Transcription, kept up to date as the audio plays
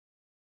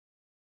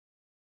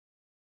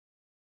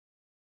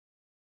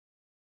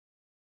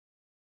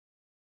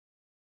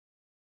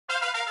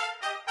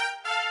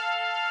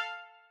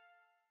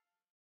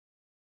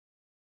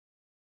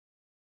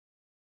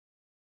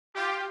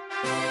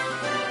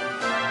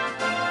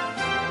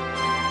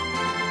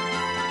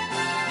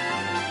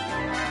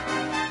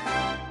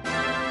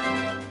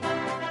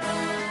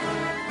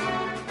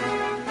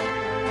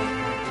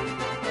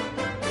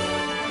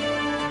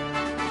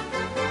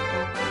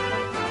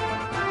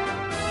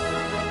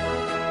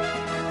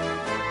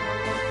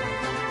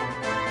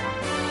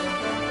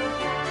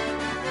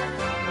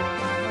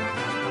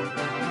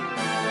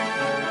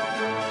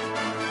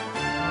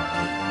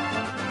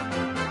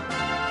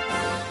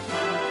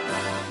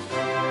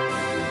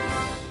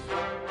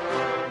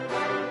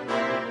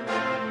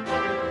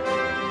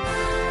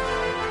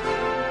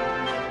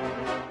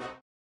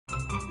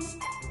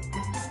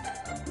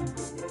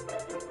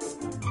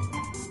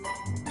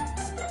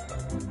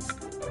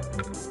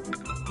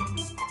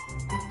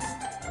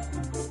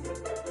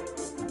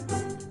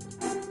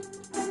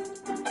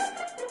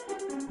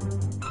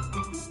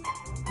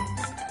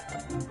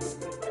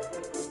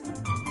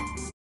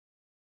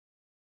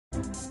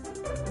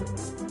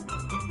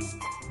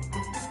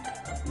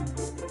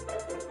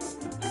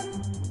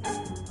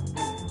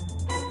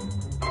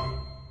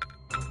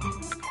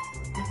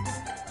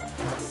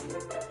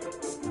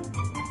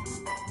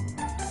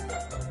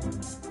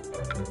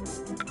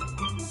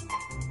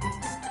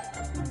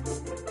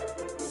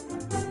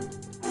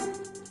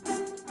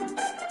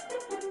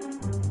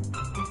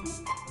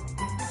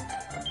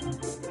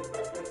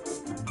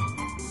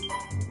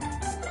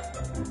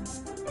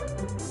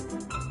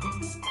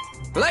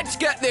Let's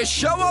get this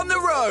show on the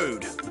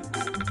road!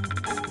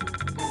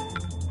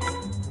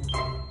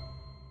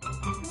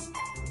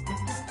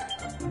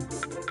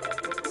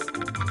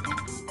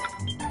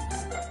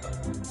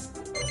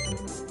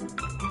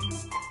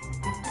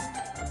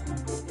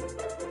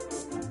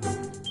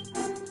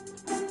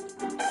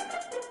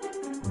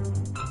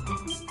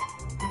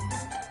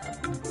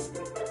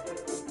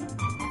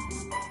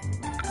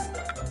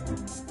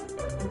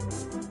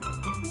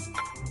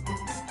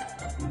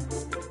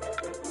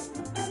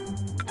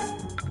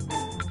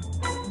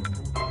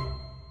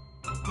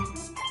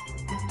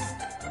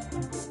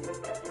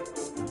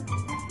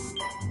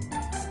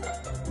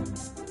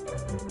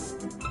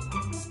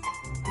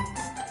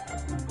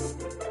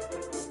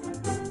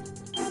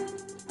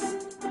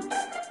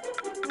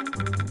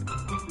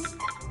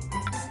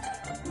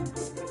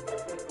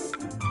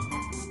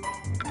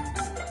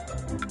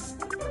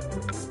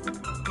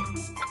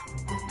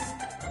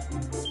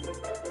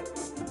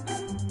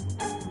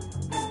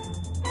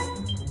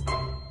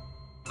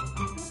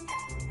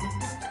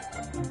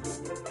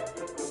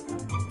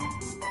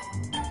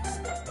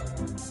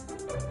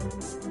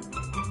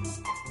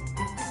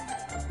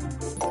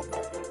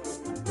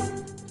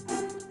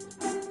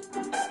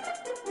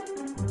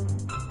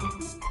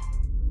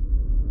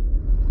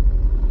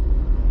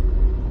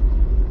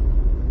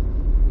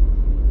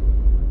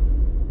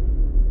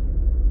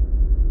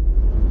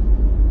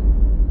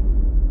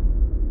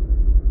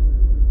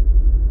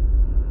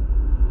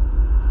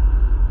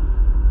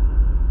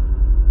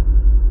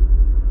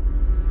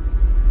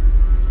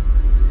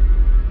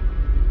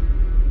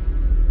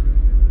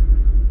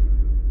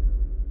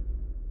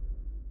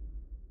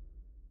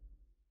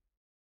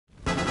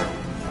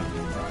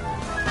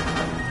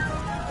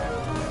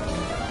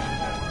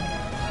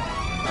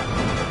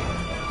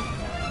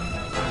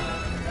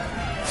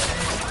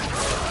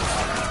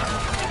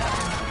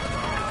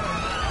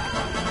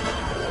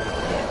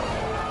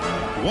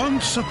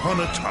 Once upon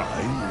a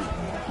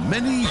time,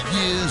 many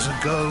years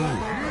ago,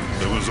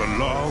 there was a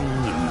long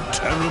and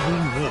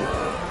terrible war.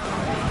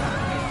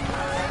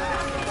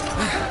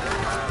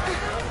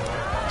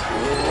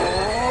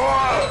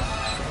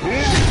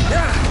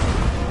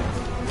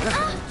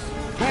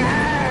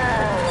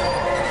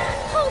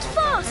 Hold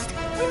fast!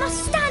 We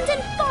must stand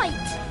and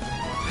fight!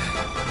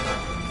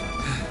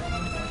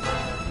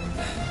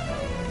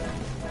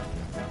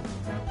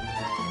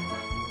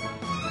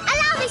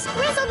 Allow this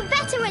grizzled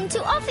veteran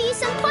to offer you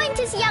some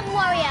pointers, young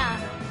warrior.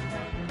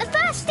 The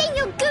first thing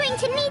you're going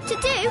to need to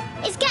do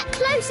is get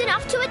close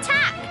enough to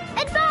attack.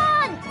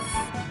 Advance!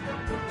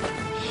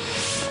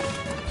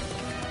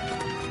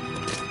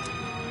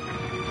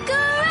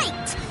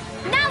 Great!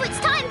 Now it's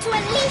time to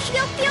unleash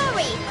your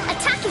fury.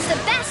 Attack is the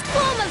best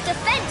form of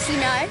defense, you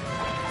know.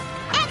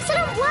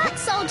 Excellent work,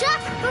 soldier.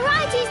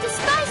 Variety is the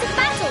spice of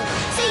battle,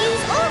 so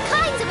use all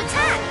kinds of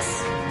attacks.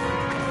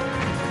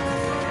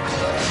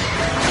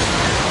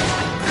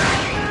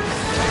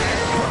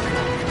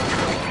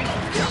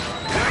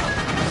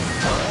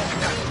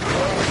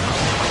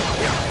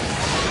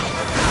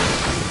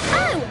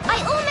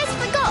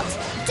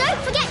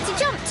 Don't forget to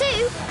jump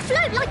too,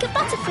 float like a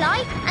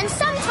butterfly, and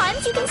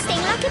sometimes you can sting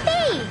like a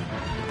bee.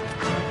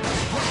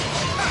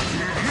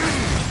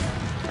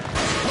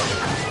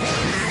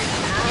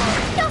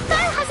 Your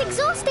foe has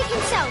exhausted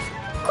himself.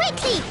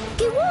 Quickly,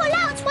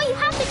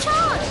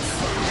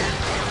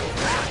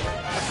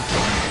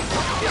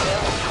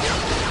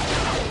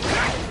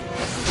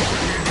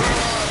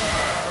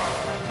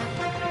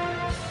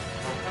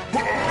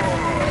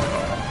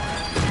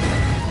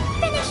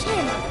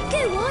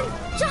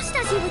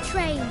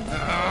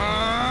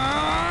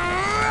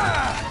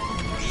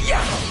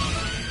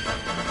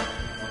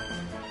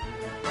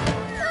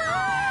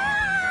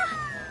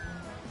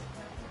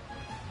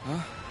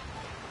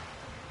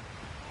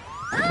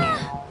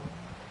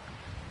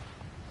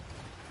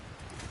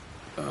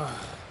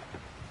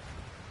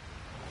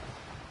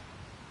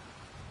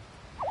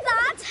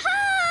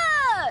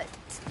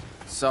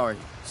 sorry.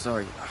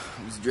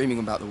 I was dreaming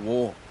about the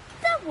war.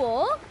 The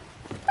war?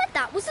 But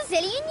that was a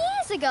zillion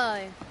years ago.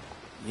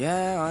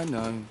 Yeah, I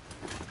know.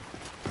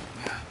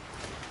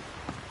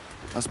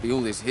 Must be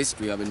all this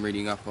history I've been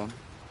reading up on.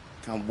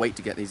 Can't wait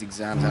to get these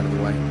exams out of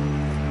the way.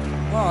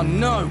 Oh,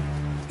 no!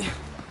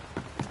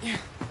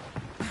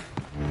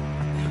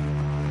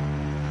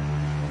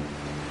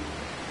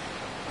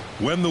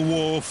 When the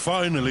war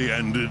finally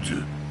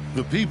ended,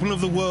 the people of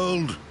the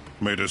world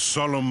made a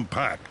solemn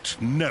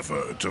pact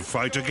never to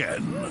fight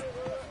again.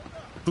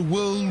 The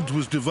world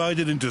was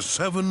divided into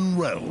 7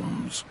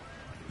 realms,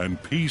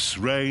 and peace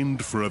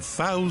reigned for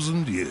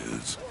 1,000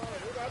 years.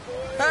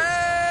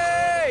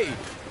 Hey!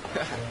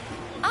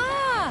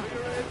 Ah!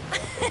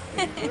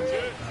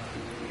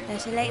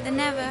 Better late than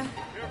never.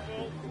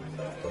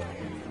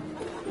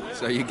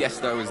 So you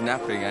guessed I was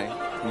napping, eh?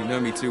 You know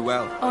me too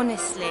well.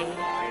 Honestly,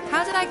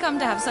 how did I come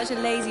to have such a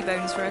lazy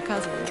bones for a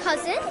cousin?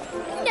 Cousin?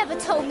 You never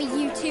told me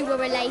you two were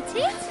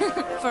related.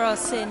 For our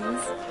sins.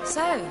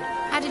 So,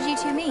 how did you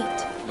two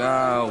meet?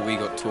 Oh, we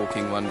got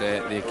talking one day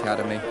at the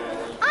academy.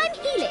 I'm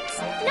Helix.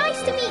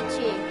 Nice to meet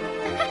you.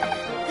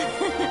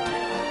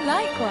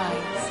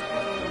 Likewise.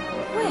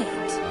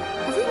 Wait,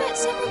 have we met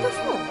somewhere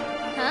before?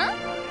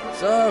 Huh?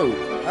 So,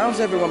 how's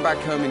everyone back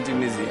home in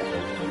Tunisia?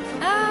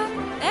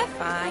 They're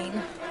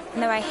fine.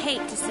 Though I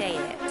hate to say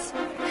it.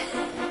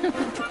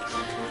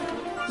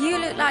 You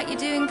look like you're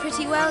doing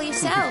pretty well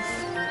yourself.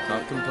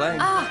 Can't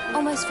complain.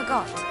 Almost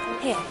forgot.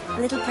 Here, a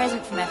little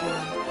present from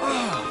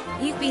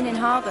everyone. You've been in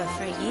harbour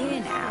for a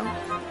year now.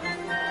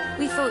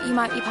 We thought you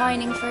might be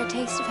pining for a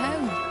taste of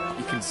home.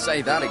 You can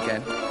say that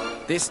again.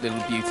 This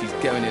little beauty's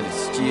going in a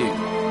stew.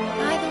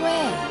 Either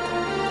way,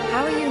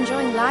 how are you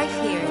enjoying life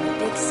here in the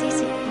big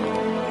city?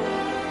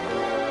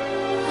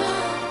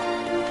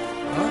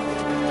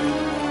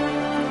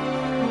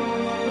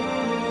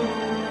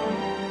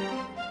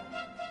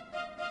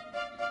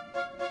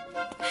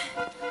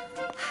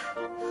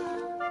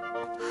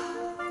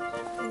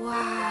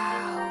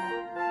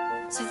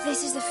 Wow. So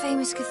this is the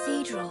famous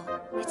cathedral.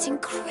 It's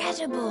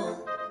incredible.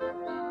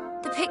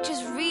 The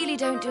pictures really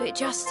don't do it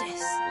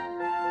justice.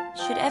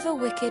 Should ever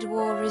wicked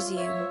war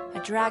resume, a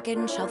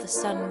dragon shall the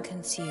sun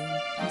consume,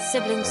 and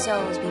sibling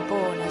souls be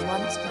born as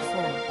once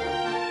before.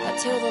 But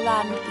till the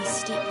land be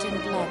steeped in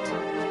blood,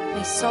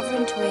 may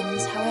sovereign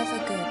twins, however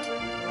good,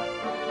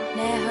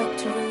 ne'er hope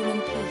to rule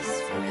in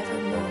peace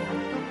forevermore.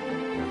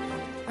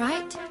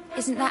 Right?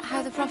 Isn't that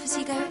how the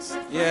prophecy goes?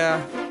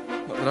 Yeah,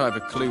 not that I have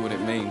a clue what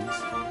it means.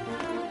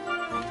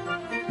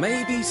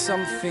 Maybe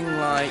something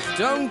like,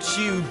 don't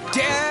you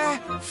dare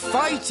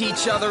fight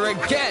each other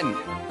again!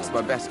 That's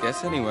my best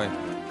guess anyway.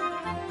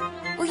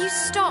 Will you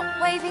stop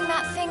waving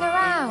that thing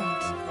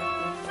around?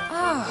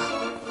 Oh,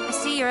 I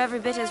see you're every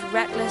bit as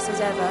reckless as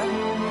ever.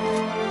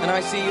 And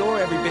I see you're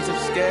every bit of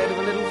scared of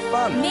a little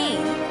fun. Me?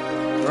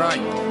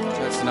 Right,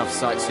 that's enough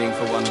sightseeing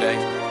for one day.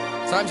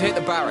 Time to hit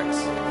the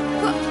barracks.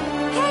 What?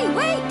 Hey,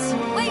 wait!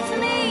 Wait for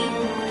me!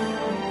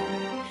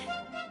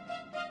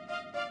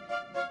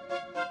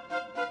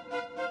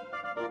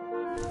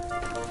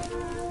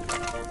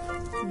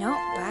 Not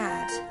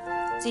bad.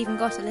 It's even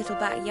got a little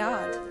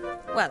backyard.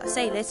 Well, I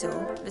say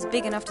little. It was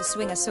big enough to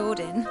swing a sword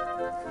in.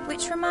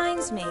 Which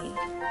reminds me,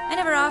 I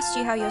never asked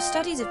you how your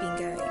studies have been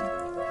going.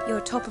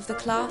 You're top of the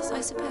class,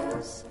 I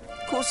suppose?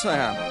 Of course I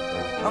am.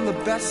 I'm the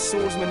best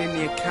swordsman in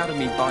the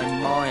academy by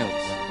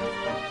miles.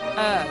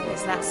 Oh,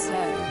 is that so?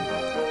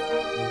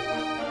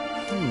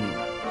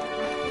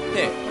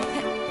 Here.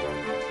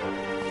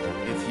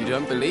 If you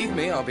don't believe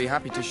me, I'll be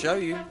happy to show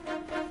you.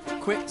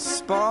 Quick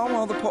spar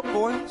while the pot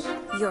boils.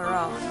 You're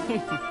on.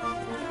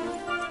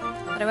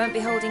 But I won't be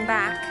holding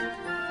back.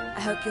 I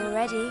hope you're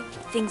ready.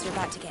 Things are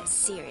about to get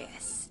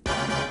serious.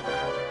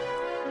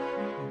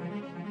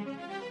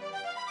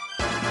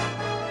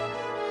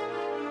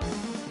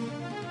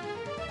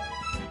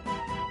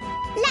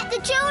 Let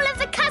the duel of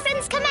the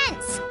cousins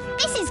commence.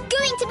 This is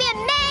going to be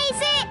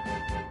amazing.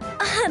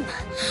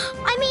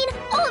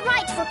 All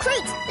right,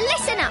 recruits,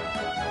 listen up.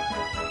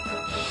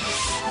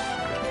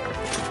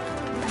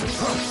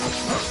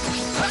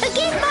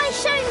 Begin by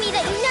showing me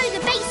that you know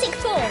the basic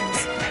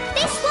forms.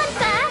 This one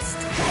first.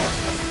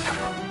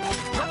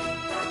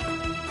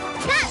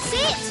 That's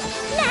it.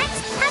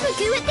 Next, have a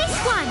go at this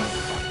one.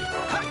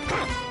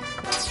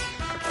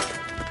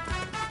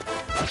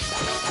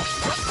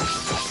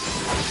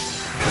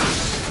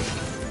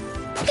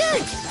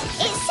 Good.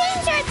 It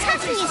seems your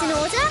attacking is in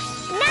order.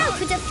 Now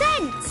for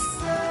defense.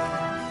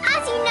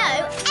 As you know,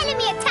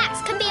 enemy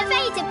attacks can be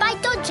evaded by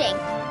dodging.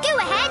 Go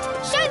ahead,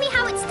 show me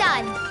how it's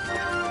done.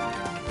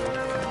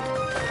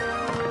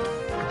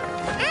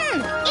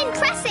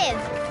 Impressive.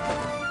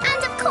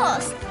 And of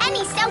course,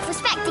 any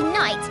self-respecting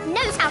knight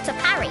knows how to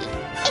parry.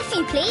 If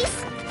you please.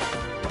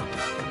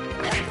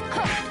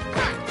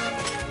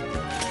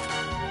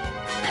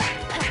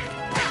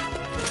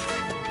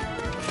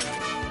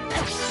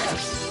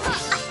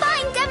 A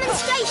fine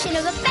demonstration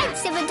of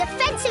offensive and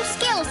defensive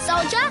skills,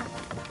 soldier.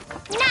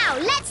 Now,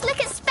 let's look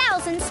at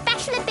spells and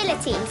special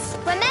abilities.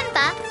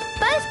 Remember,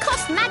 both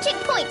cost magic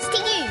points to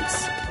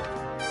use.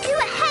 Go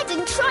ahead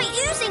and try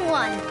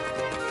one.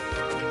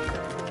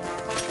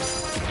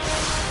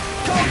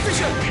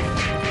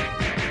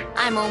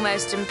 I'm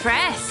almost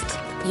impressed.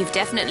 You've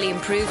definitely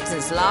improved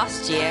since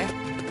last year.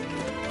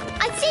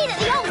 I see that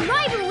the old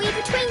rivalry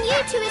between you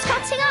two is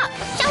hotting up.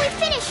 Shall we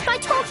finish by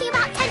talking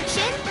about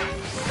tension?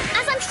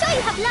 As I'm sure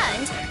you have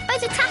learned,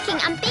 both attacking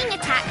and being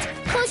attacked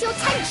cause your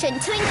tension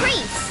to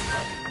increase.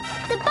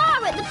 The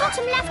bar at the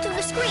bottom left of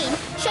the screen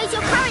shows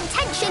your current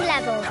tension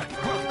level.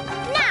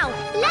 Now,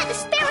 let the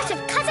spirit of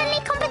cousinly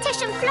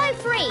competition flow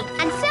free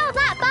and fill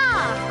that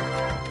bar.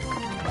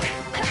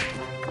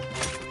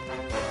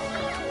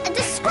 A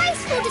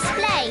disgraceful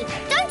display.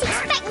 Don't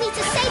expect me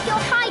to save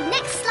your hide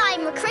next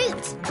slime,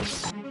 recruit.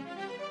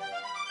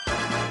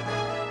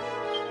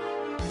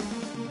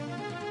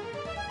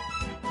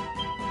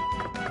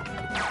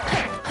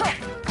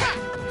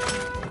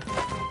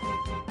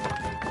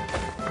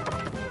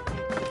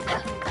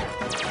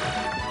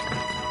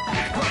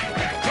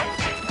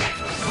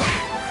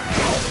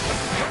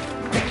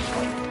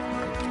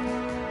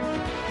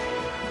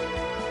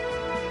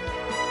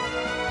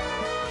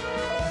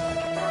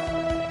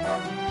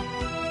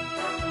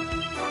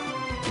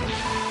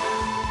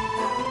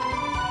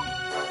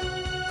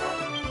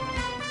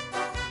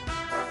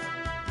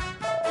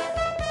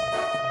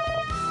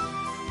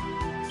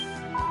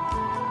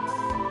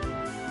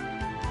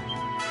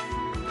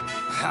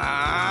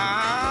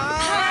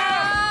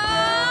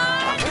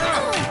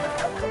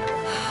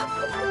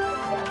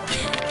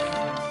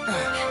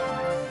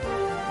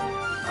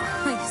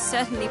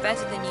 You're certainly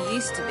better than you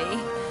used to be.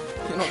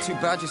 You're not too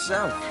bad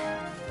yourself.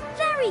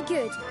 Very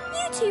good.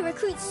 You two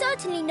recruits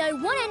certainly know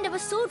one end of a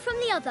sword from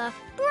the other.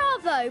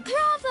 Bravo,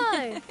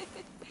 bravo.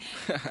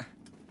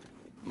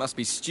 Must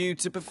be stewed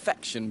to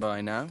perfection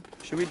by now.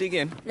 Shall we dig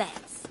in?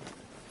 Let's.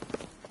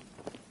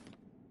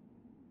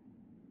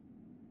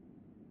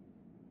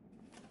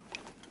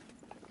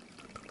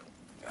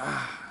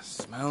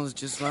 Smells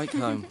just like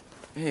home.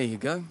 Here you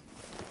go.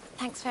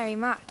 Thanks very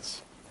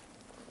much.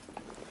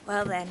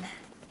 Well then,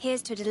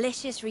 here's to a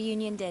delicious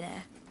reunion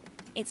dinner.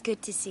 It's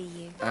good to see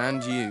you.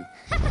 And you.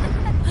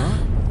 Huh?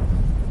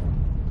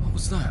 What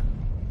was that?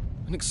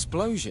 An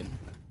explosion?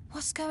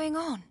 What's going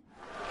on?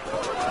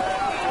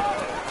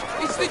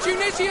 It's the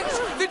Tunisians!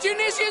 The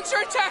Tunisians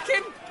are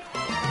attacking!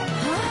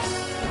 Huh?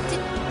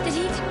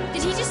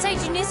 Did he just say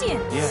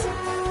Tunisians?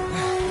 Yeah.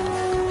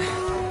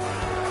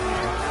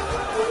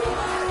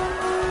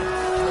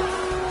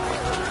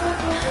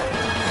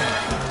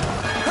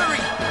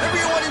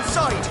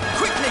 Inside,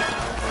 quickly!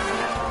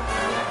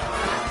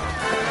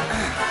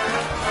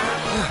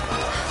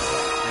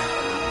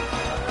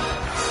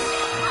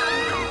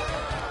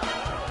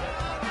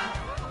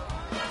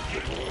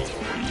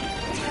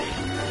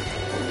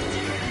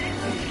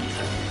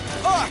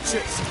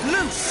 Archers,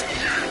 loose!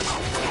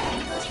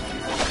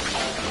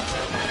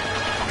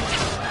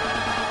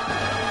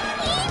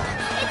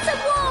 It's a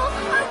wall!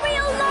 A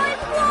real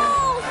live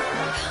wall!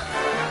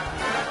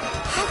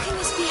 How can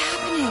this be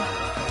happening?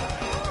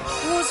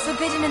 War's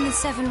forbidden in the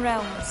Seven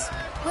Realms.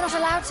 We're not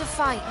allowed to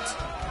fight.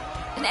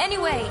 And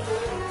anyway,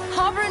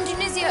 Harbour and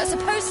Tunisia are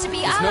supposed to be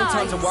There's allies. no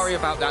time to worry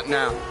about that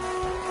now.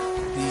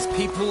 These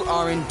people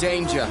are in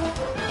danger.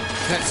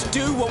 Let's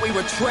do what we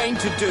were trained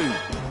to do.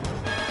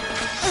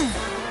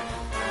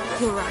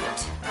 You're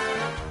right.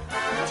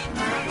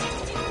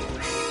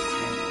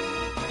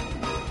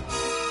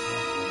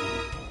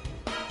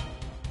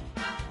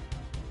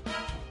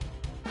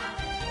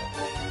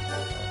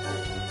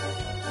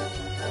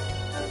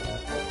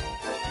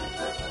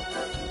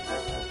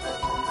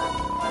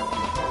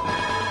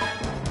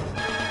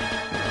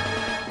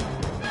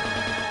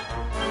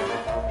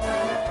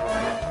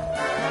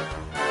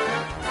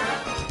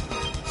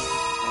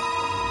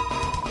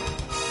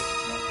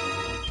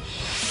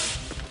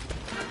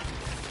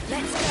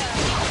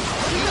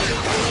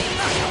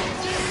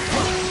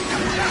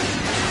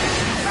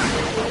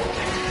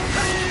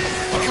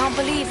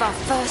 Our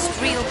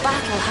first real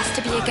battle has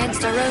to be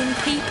against our own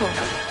people.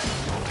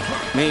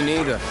 Me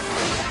neither.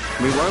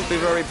 We won't be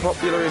very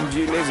popular in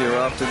Tunisia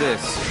after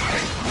this.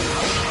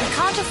 We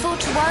can't afford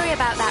to worry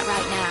about that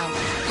right now.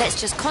 Let's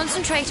just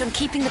concentrate on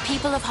keeping the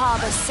people of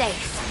Harbour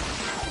safe.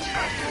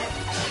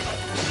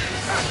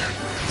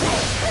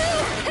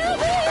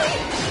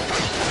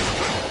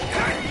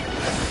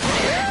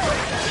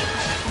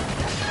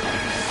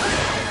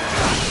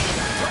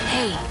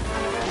 Hey,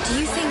 do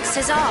you think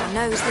Cesar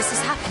knows this is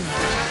happening?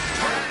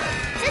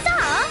 Cesar?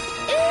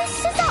 Who's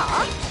Cesar?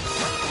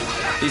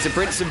 He's a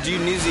prince of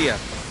Tunisia.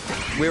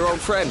 We're old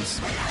friends.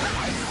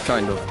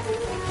 Kind of.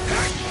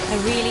 I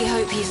really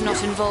hope he's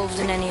not involved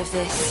in any of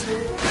this.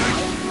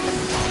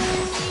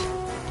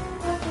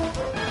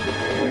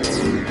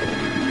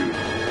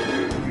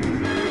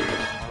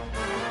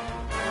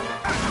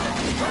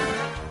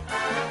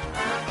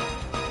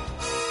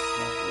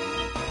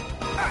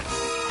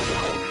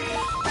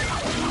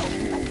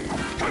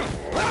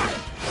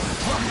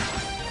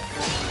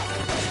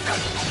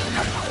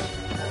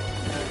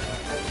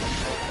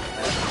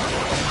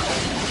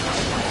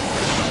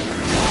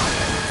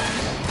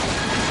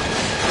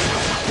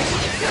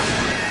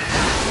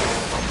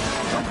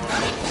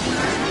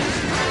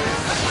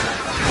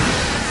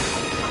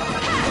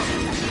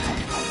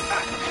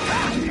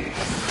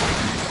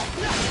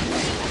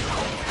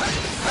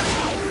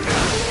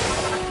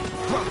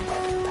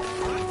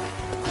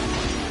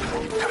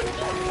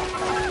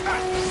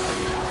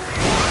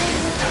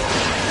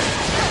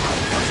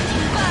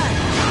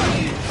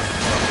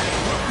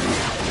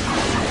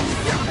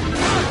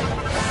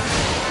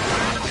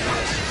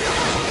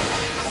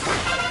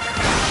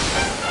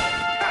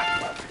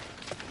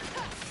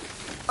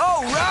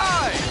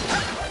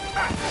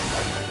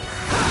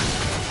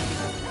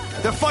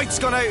 The fight's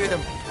gone out of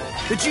them.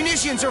 The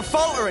Tunisians are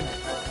faltering.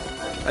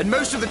 And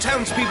most of the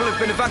townspeople have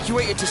been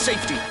evacuated to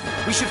safety.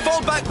 We should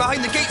fall back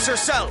behind the gates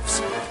ourselves.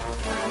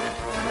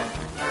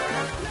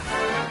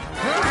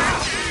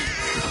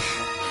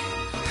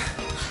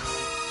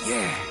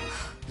 Yeah,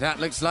 that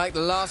looks like the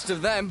last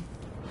of them.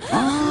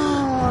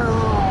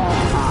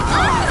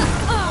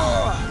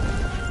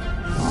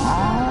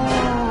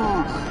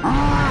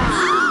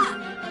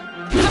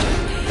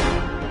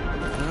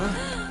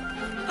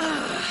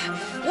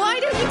 Why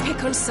don't you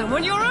pick on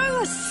someone your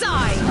own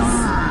size?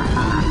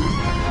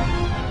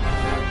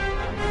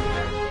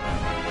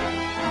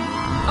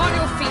 On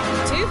your feet,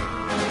 you two.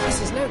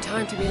 This is no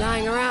time to be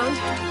lying around.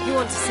 You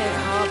want to save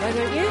Harbour,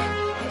 don't you?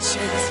 Let's show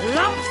this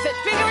lump that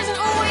bigger isn't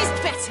always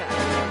better.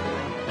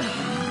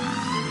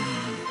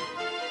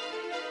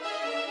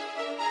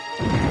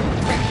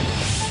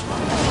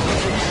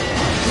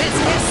 Let's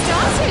get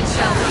started,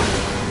 shall we?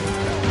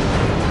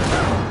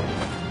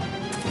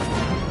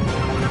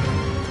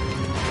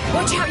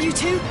 Watch out, you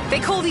two. They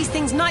call these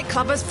things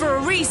nightclubbers for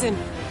a reason.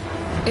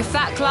 If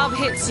that club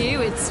hits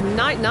you, it's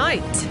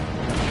night-night.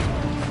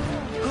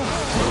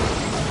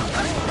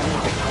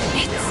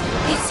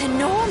 It's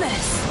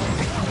enormous.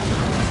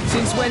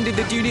 Since when did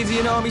the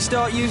Tunisian army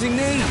start using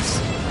these?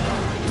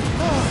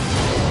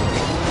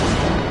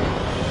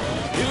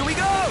 Here we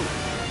go!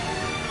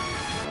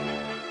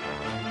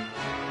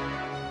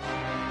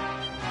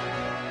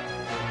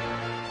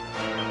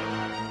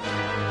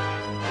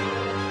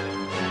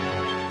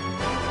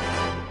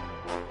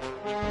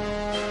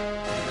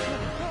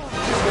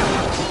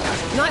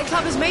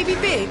 Nightclubbers may be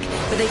big,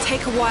 but they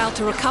take a while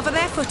to recover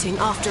their footing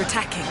after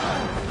attacking.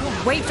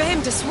 Wait for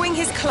him to swing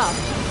his club,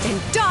 then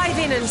dive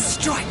in and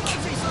strike.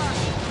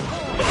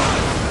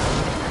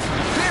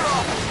 Clear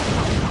off!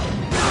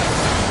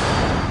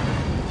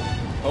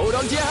 Hold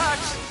on to your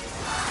hats!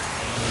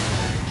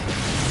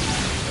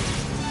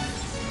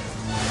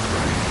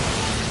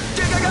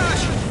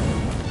 Gigagash!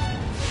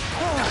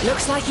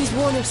 Looks like he's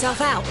worn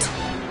himself out.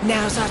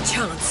 Now's our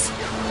chance.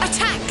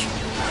 Attack!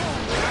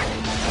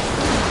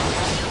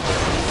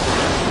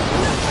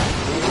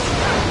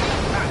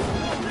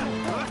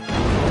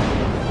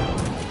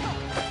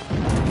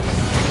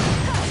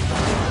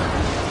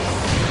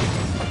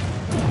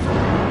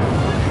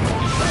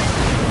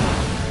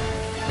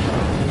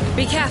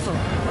 Be careful.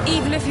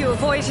 Even if you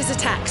avoid his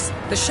attacks,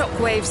 the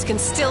shockwaves can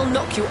still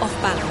knock you off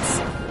balance.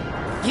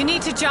 You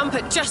need to jump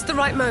at just the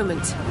right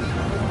moment.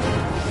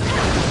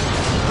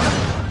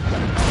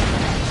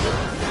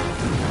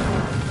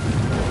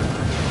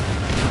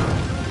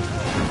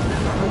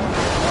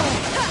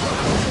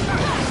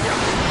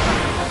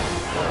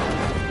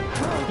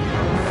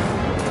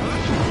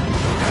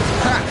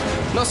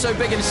 Ha! Not so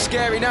big and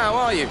scary now,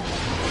 are you?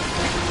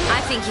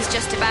 I think he's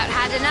just about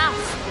had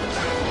enough.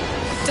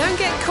 Don't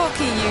get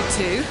cocky, you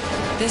two.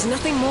 There's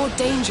nothing more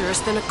dangerous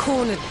than a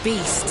cornered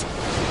beast.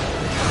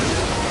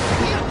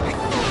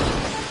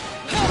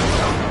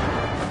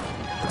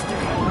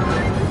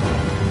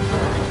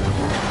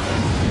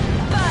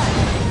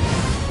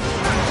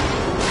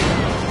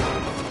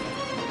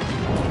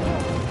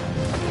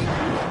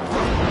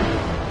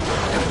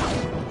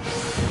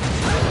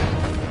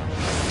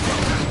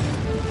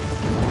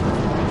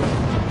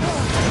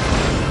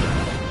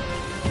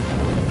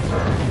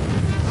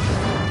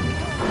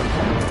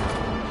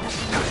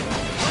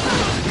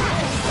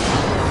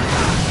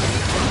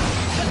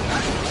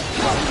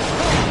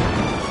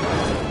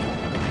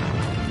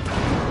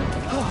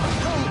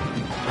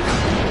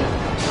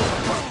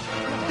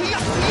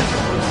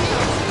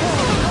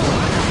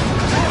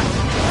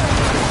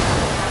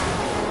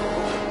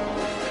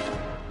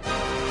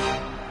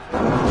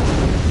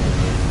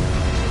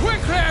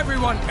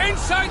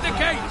 Inside the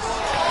gates!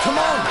 Come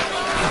on!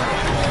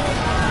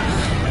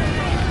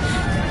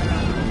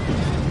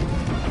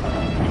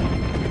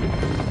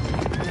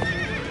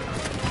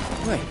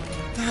 Wait,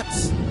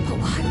 that's... But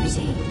why would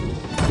he?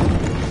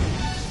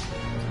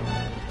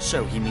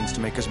 So he means to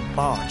make us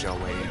barge our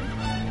way in.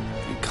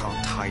 We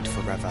can't hide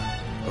forever,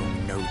 O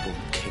noble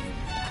king.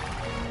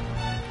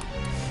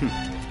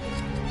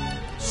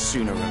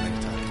 Sooner or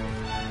later,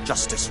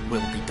 justice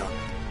will be done.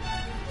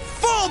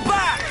 Fall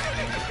back!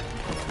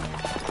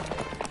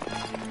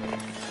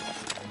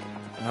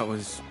 That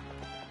was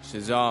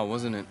Shazar,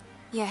 wasn't it?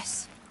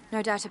 Yes,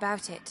 no doubt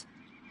about it.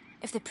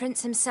 If the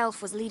prince himself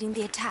was leading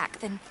the attack,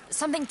 then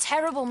something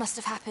terrible must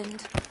have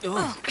happened.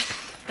 Oh.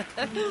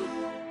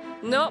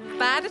 Not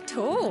bad at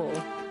all.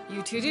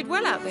 You two did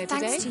well out there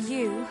today. Thanks to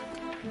you.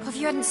 If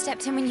you hadn't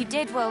stepped in when you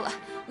did, well,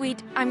 Who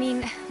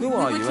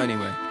are you,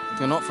 anyway?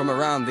 You're not from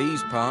around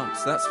these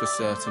parts, that's for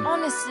certain.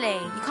 Honestly,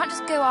 you can't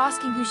just go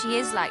asking who she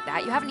is like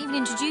that. You haven't even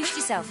introduced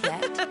yourself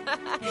yet.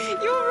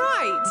 You're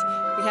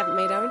right. We haven't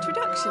made our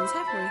introductions,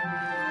 have we?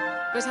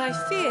 But I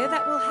fear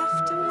that will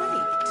have to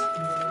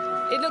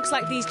wait. It looks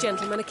like these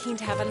gentlemen are keen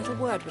to have a little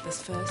word with us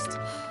first.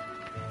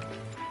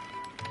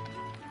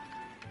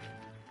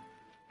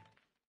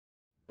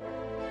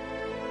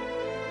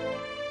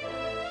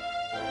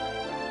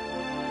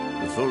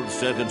 The full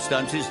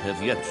circumstances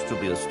have yet to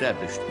be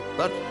established,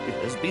 but it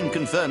has been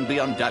confirmed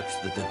beyond doubt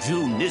that the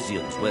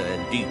Junisians were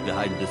indeed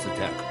behind this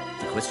attack.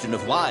 The question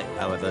of why,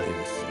 however,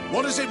 is...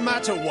 What does it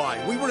matter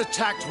why? We were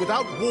attacked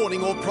without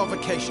warning or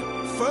provocation.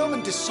 Firm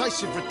and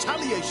decisive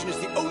retaliation is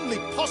the only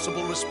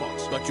possible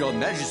response. But, Your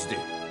Majesty,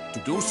 to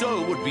do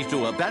so would be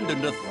to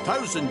abandon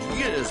 1,000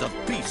 years of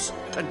peace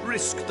and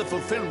risk the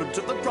fulfillment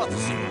of the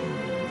prophecy.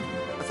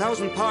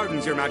 1,000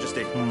 pardons, Your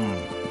Majesty.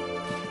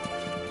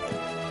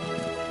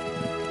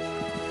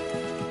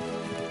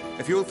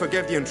 If you'll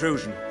forgive the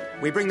intrusion,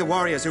 we bring the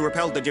warriors who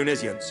repelled the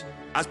Junisians,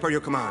 as per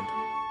your command.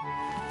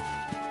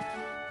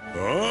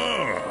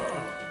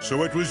 Ah,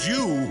 so it was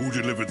you who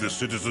delivered the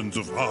citizens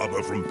of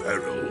Harbor from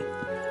peril.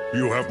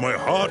 You have my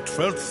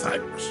heartfelt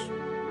thanks.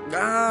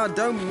 Ah,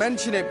 don't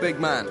mention it, big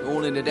man.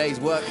 All in a day's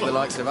work for the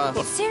likes of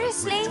us.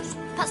 Seriously?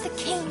 That's the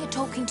king you're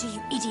talking to,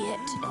 you idiot.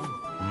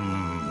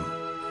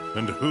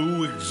 And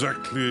who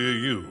exactly are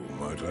you,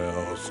 might I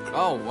ask?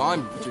 Oh,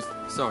 I'm just...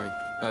 sorry.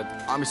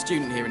 I'm a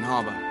student here in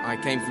Harbor. I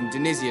came from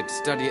Denizia to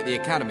study at the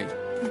academy.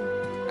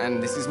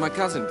 And this is my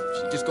cousin.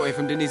 She just got here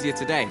from Denizia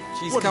today.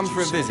 She's What come did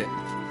for you a say? visit.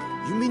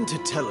 You mean to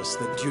tell us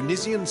that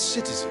Tunisian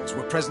citizens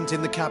were present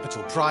in the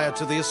capital prior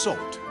to the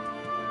assault?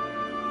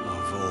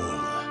 Of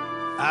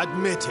all.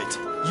 Admit it.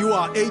 You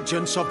are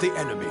agents of the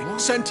enemy,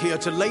 sent here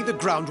to lay the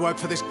groundwork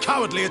for this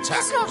cowardly attack.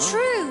 That's not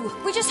true.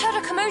 We just heard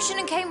a commotion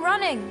and came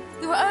running.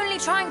 We were only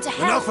trying to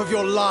help. Enough of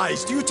your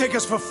lies. Do you take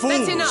us for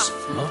fools? That's enough.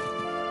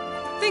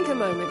 Think a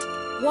moment.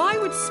 Why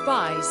would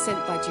spies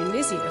sent by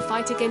Tunisia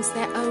fight against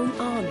their own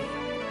army?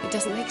 It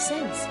doesn't make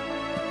sense.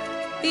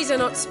 These are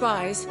not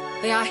spies.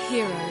 They are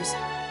heroes.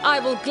 I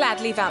will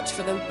gladly vouch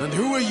for them. And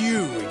who are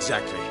you,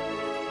 exactly?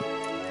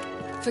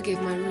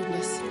 Forgive my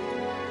rudeness.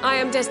 I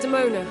am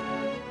Desdemona,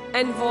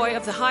 envoy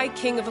of the High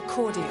King of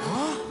Accordia.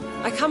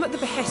 I come at the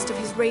behest of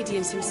His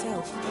Radiance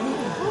himself.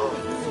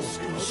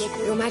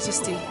 Your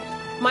Majesty,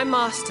 my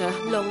master,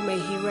 long may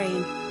he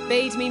reign,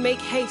 bade me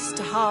make haste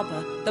to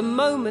Harbor the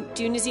moment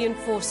Tunisian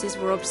forces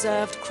were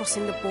observed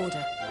crossing the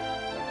border.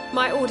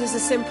 My orders are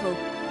simple.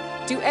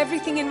 Do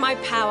everything in my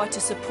power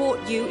to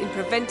support you in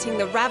preventing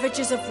the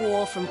ravages of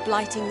war from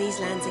blighting these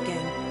lands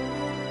again.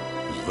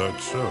 Is that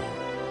so?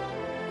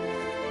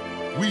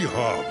 We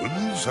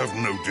Harbans have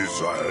no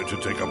desire to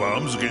take up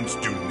arms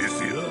against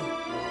Tunisia.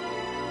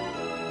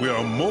 We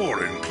are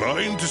more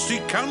inclined to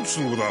seek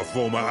counsel with our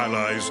former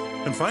allies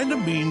and find a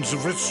means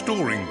of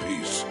restoring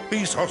peace.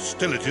 These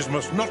hostilities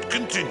must not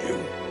continue.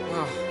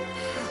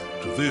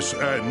 To this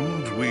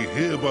end, we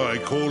hereby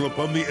call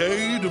upon the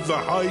aid of the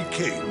High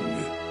King.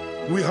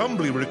 We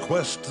humbly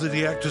request that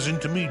he act as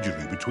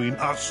intermediary between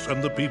us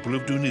and the people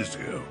of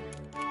Tunisia.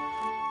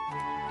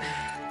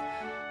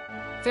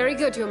 Very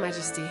good, Your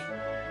Majesty.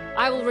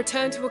 I will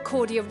return to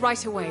Accordia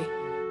right away.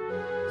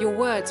 Your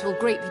words will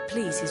greatly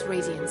please His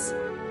Radiance.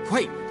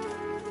 Wait!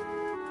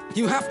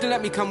 You have to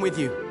let me come with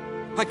you.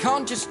 I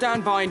can't just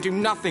stand by and do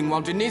nothing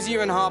while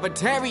Denizia and Harbor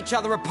tear each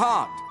other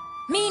apart.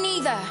 Me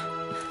neither.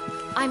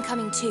 I'm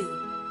coming too.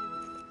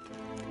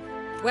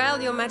 Well,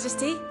 Your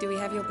Majesty, do we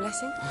have your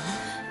blessing?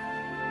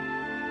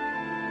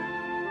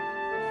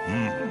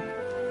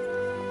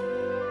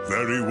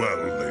 Very well,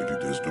 Lady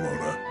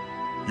Desdemona.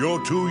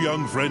 Your two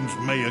young friends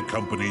may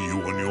accompany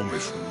you on your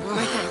mission.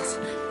 My thanks.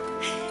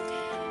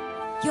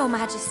 Your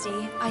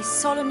Majesty, I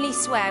solemnly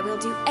swear we'll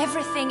do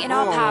everything in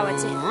our power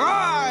to...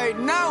 Right,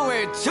 now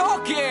we're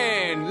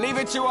talking! Leave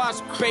it to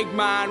us, big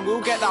man. We'll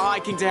get the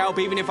High King to help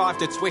even if I have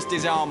to twist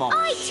his arm off.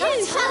 I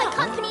too shall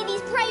accompany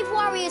these brave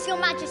warriors, Your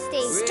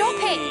Majesty. Stop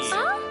it!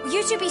 Huh?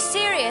 You two be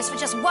serious for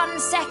just 1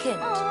 second.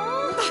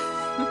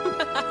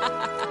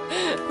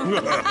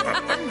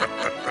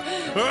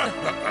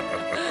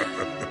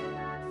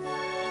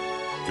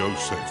 Go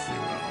safely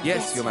now.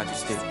 Yes, Your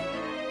Majesty.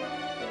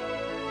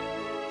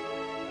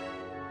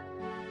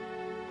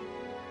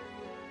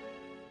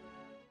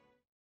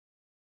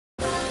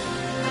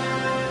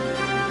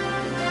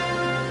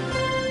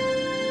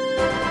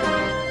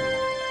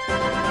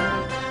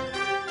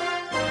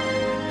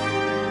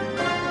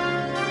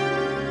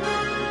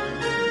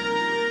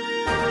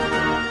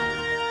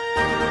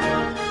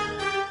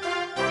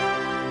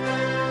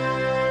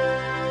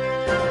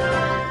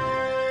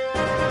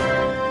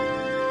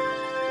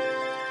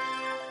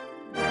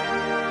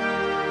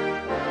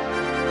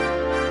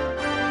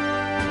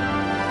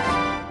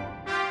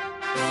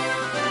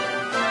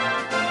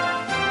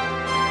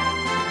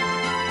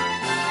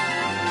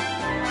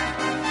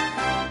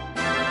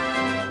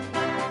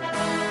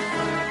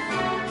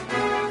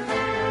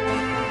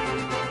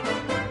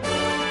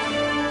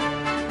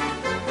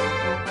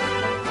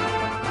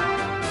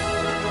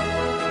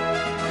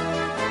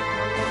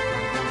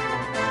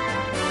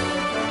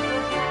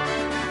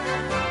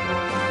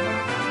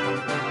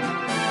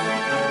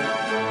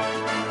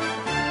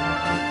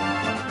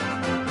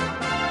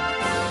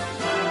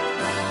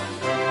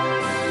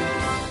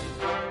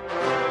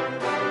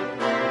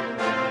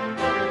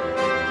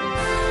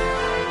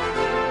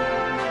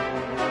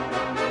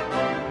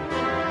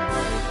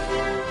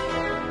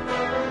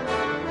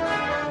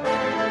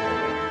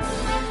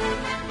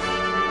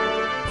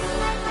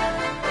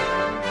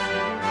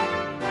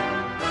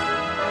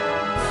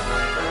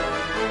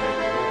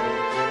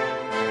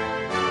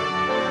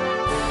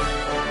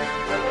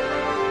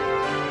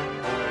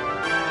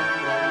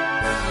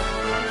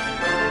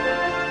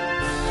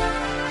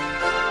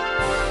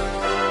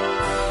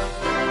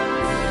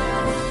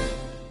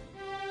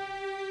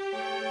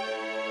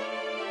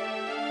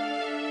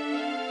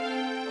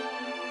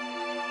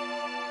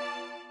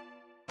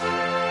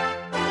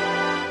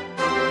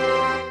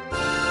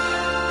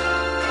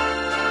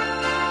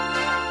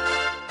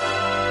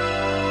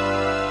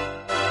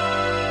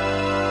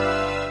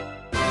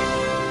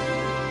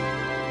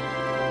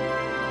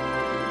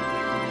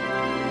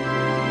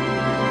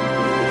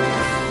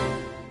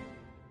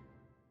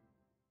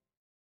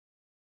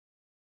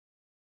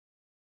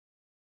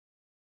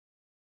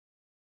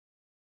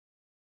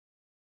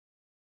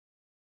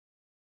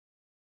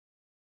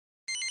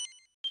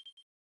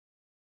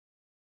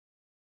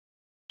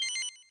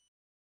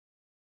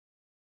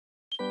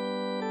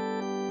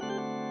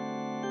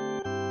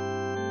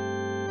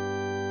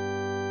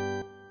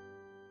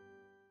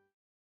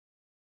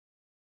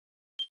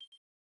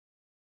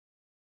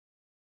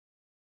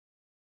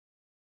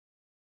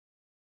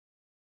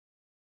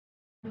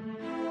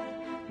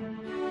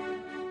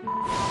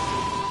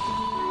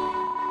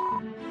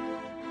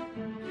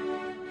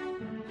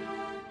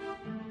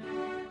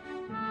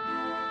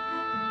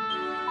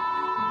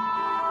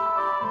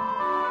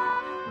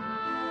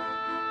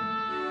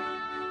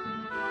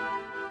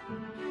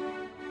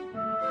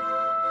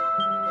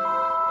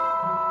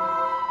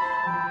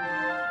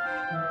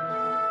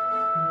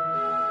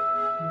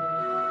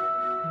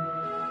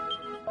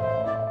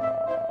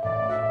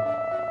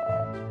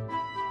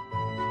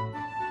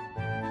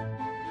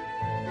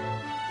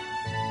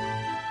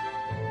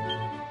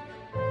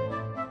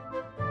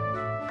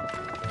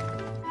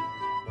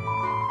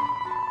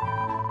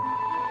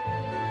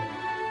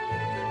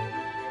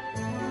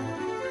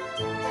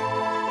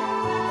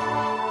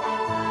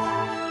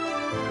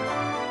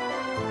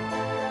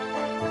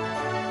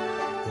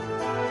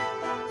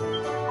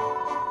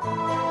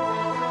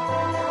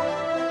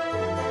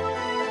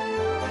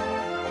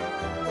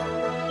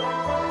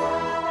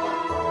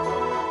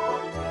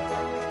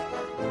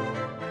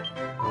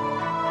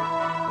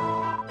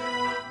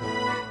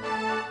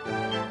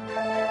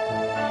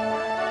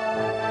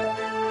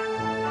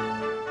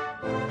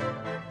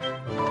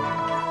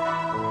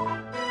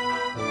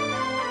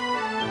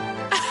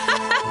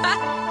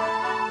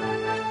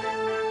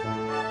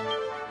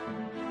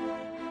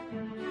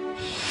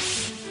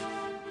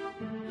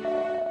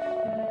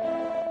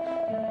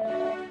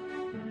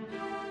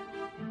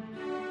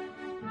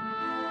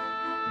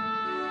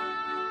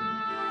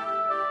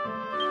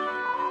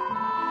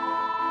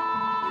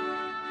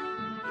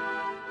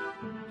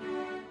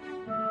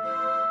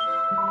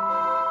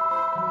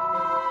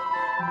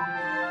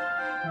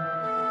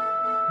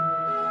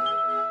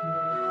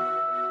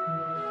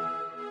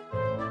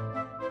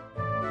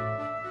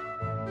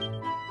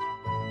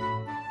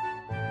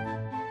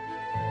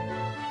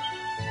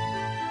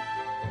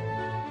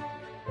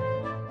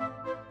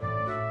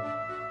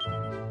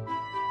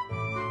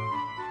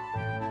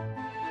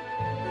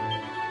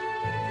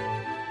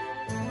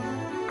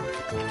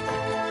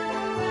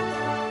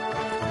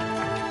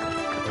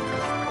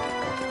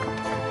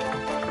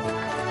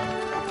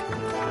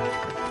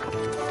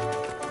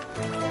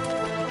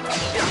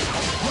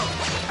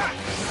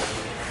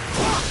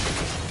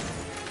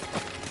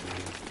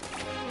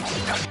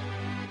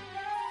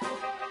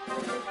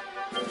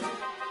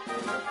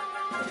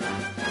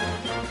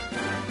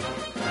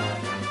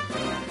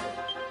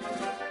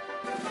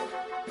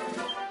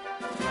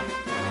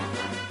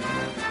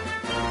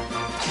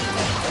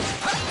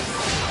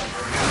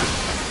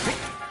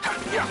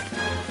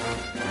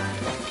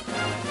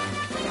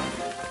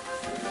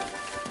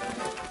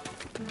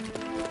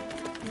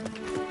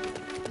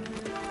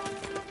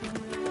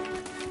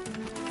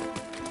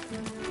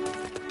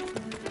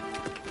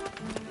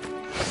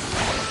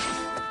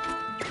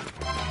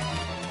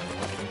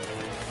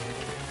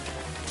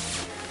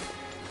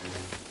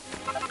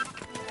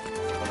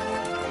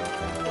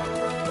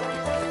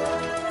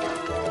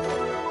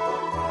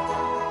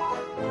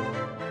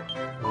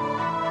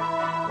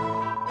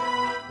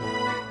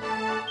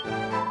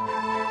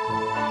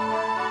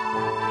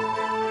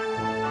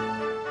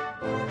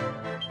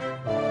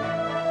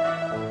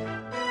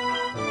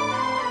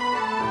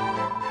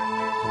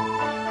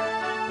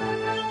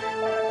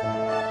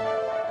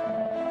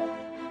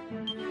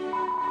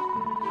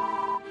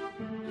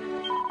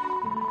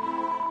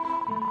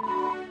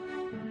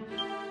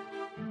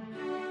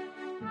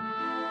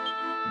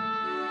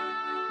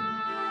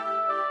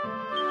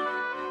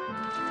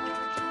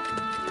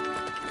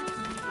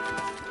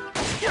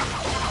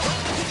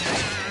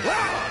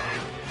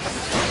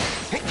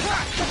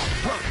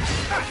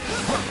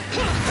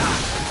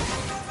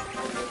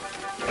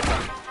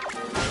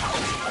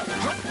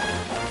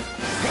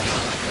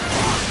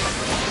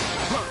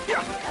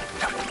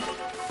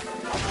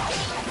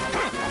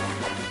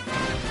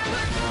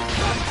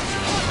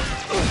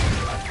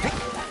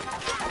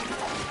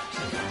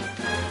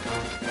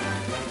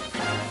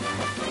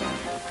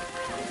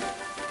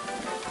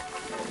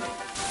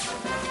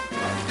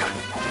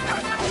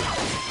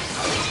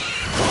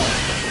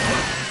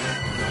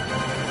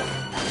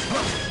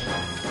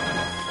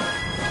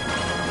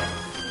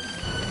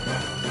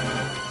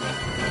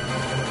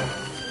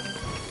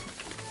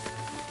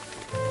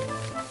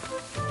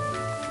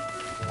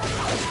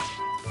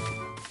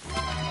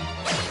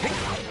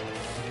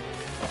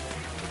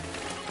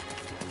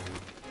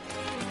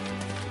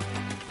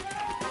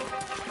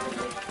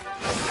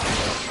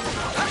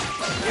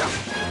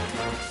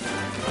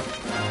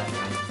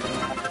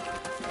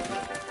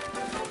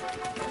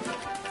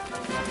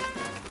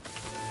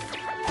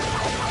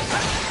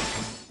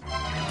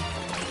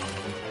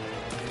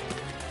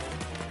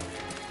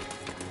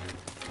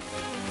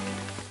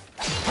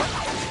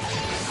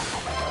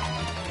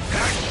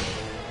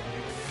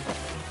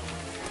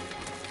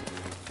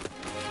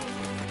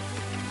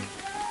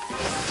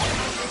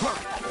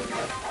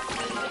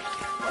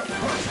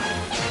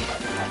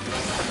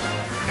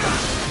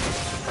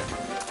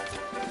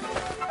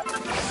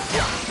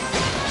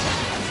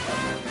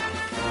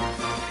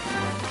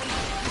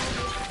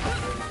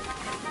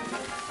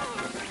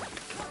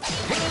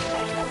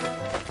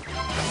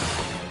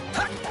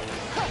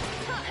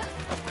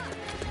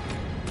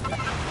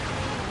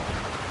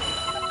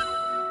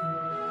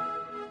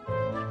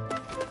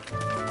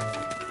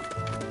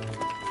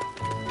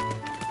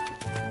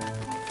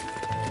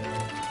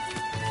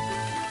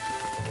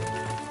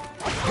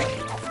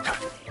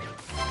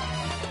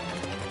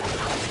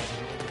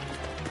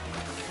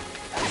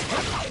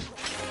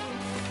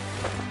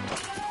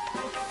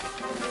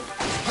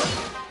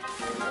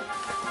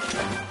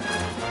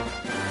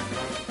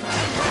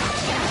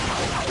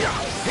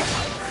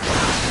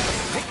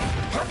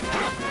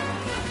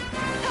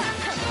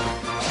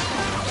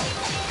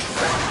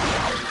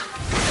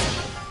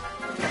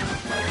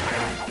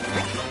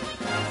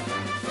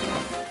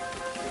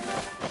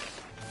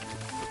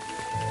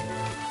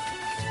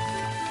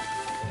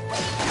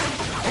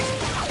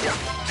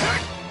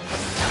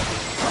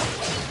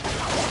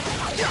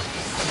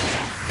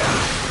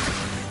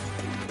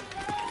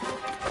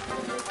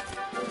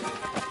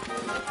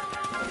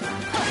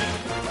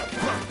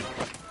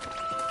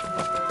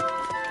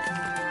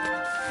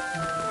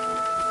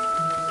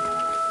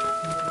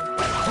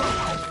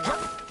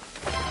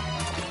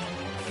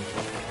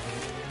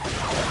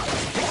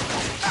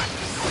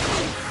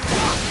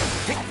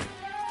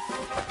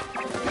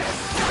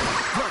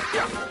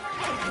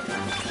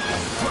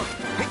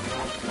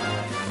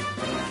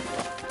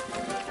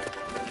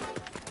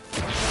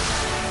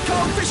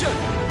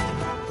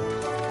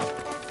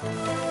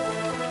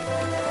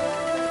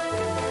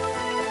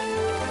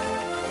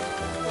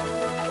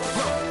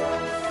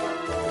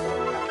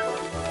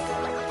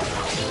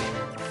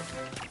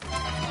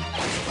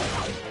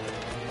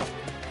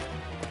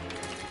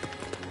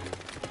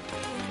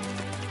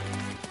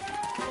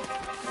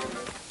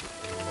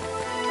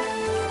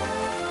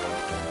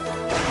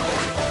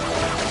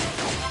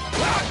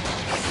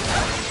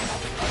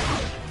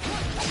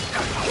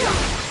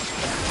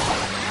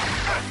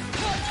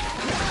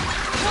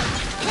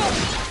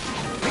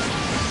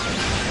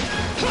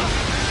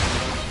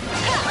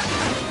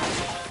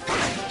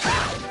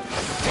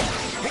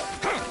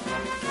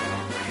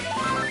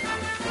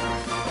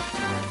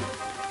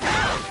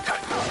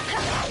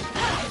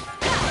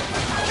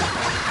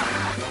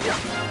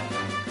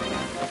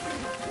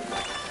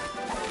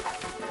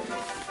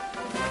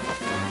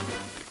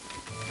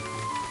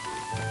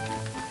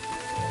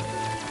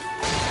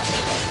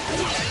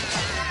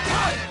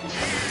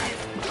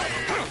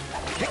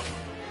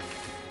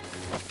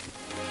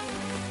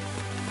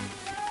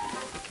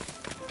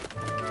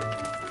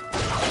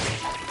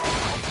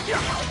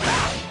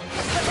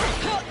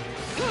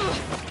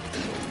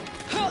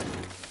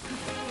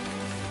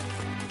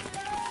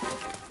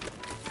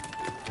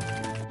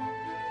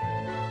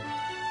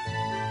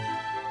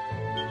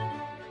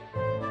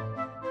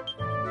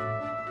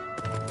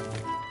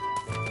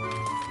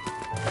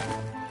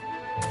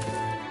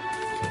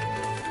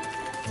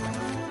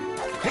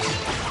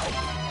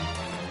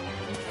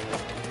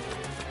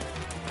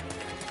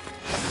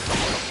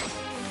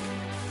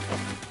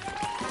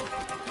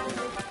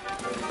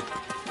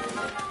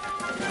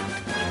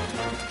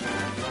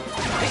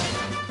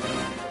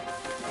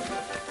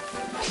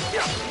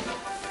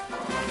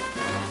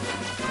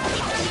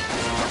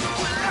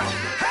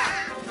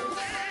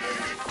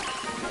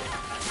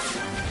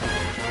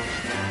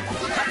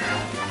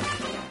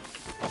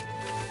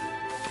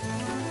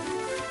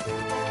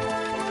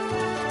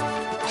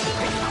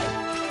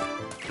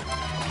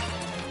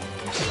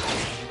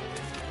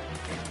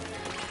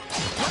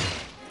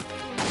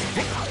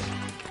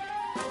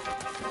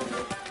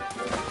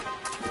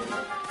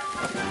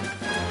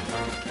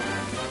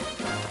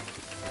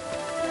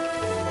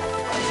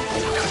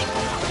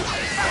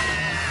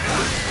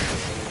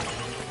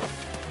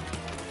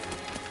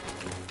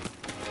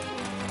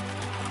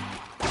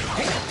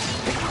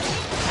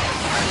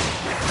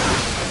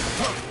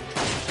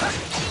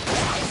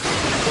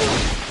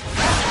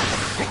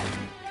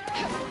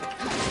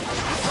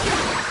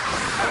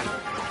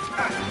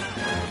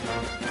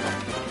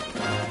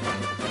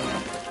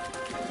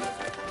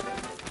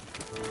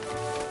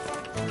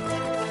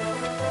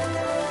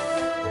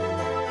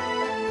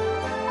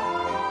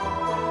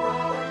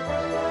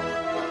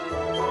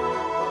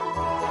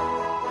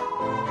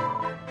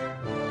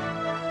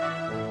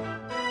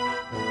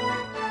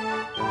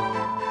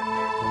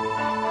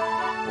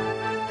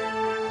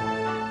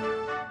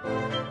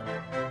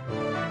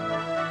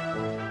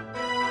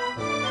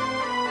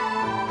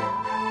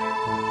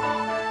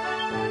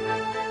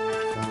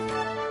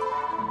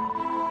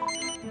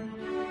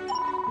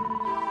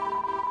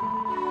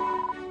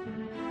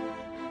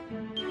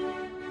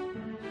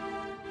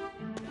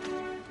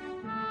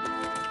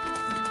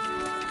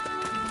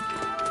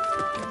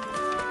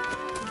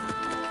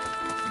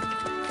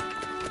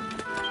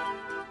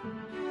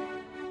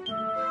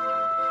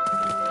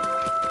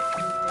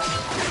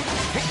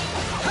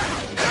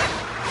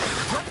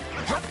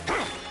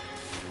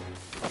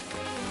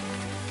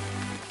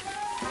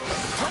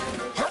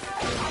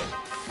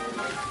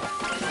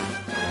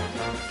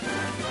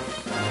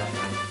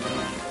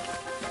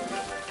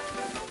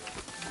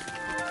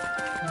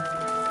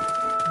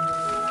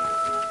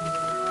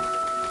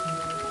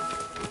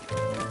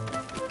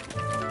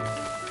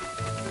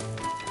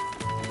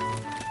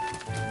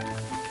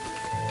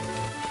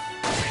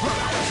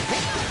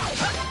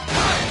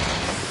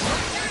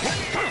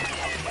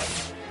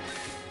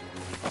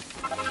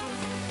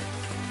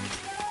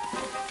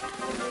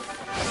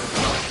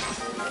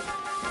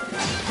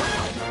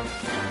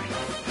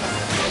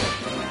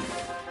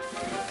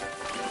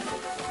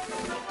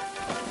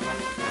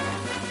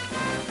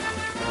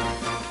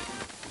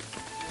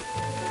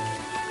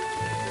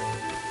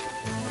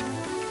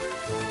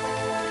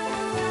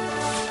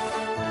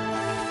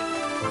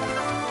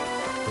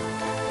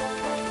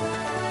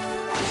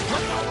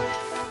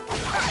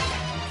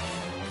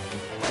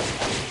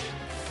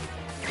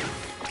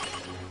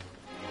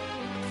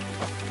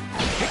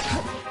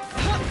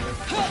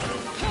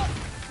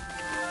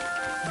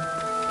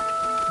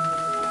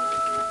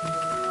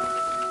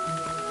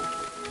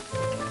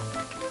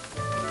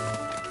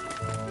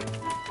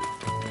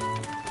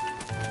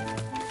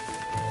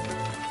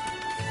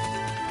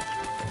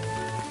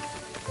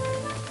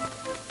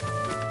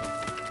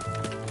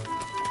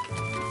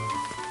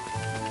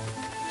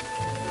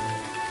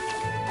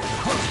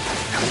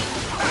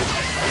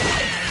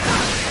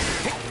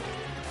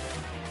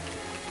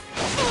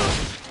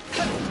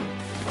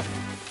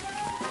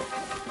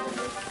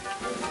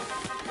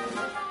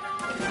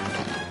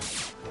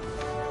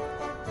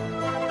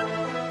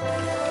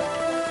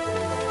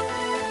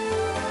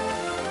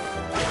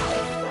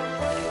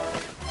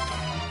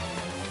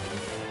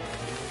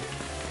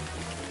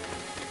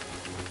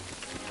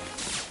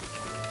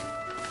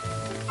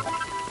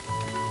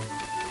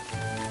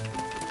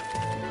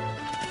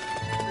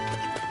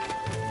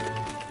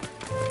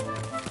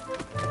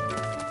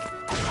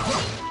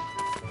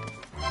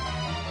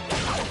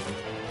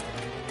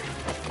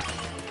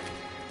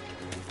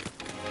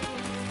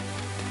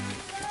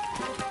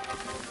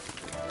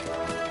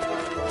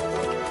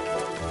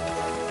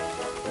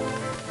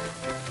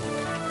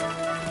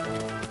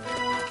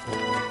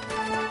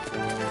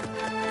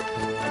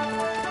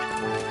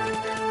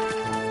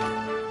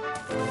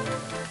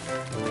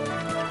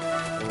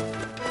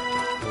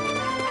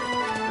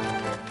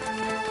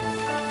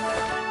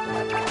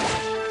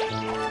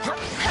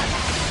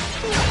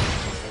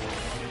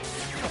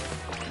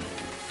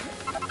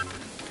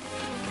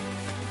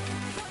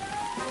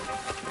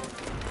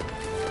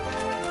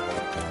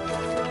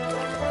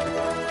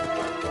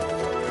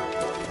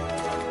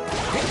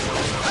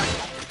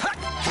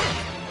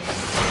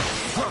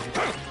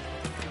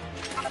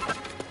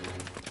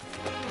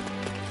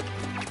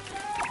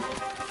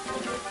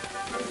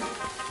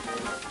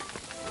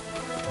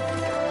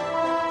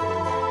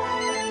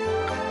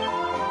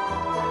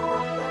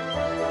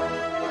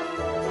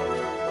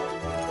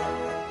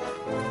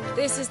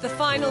 This is the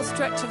final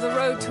stretch of the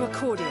road to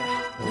Accordia.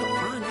 Not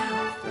far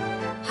now.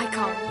 I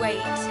can't wait.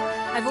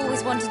 I've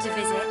always wanted to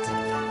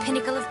visit.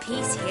 Pinnacle of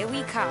Peace, here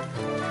we come.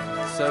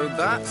 So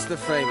that's the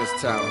famous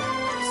tower.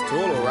 It's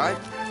tall, all right.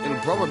 It'll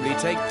probably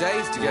take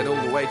days to get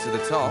all the way to the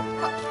top.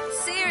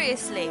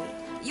 Seriously?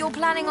 You're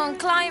planning on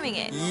climbing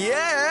it?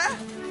 Yeah!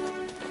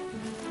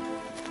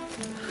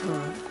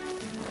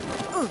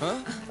 Huh?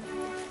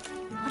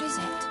 What is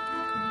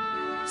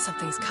it?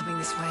 Something's coming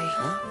this way.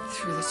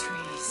 Through the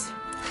trees.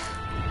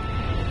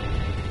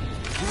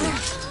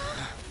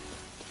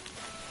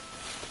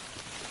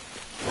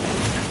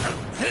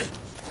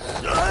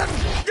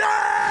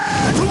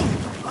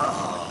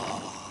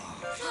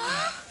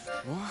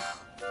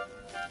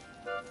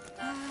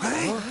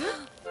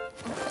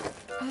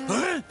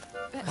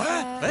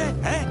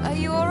 Are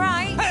you all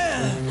right?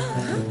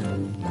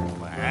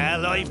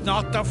 Well, I've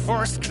not the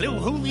first clue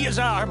who yous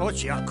are,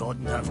 but you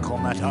couldn't have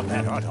come at a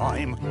better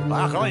time.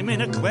 Back I'm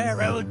in a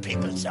queer old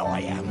pickle, so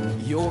I am.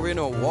 You're in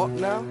a what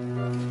now?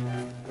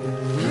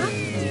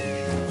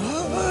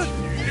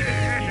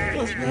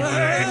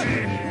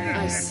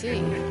 I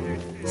see.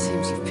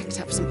 Seems you've picked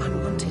up some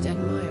unwanted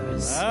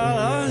admirers.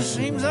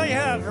 Seems I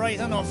have, right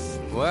enough.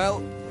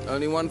 Well,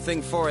 only one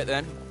thing for it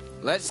then.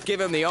 Let's give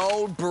him the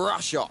old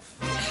brush off.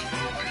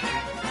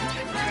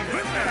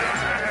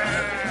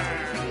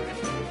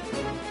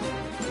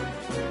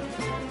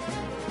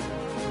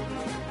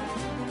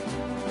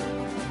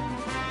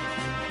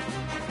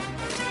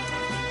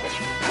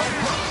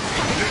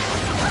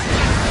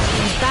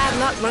 Bad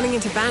luck running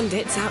into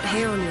bandits out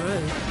here on your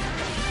own.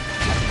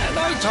 And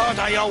I thought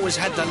I always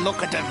had the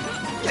luck at them.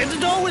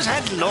 I'd always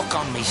had luck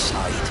on me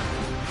side.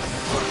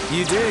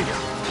 You do.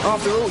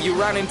 After all, you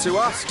ran into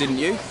us, didn't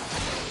you?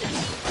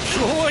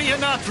 Sure, you're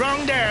not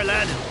wrong there,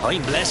 lad.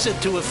 I'm blessed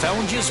to have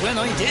found yous when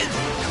I did.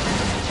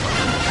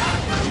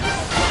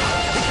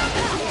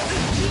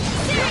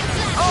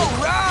 All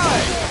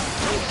right!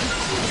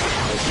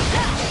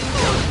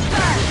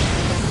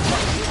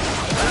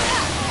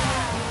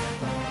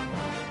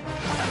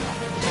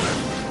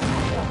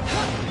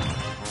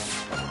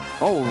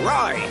 All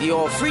right,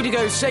 you're free to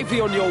go safely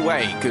on your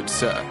way, good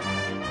sir.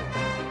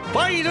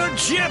 By the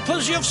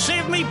jeepers, you've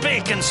saved me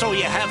bacon, so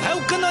you have.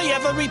 How can I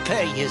ever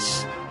repay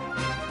yous?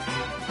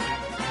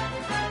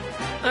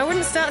 I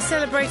wouldn't start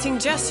celebrating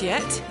just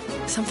yet.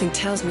 Something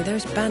tells me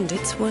those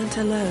bandits weren't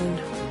alone.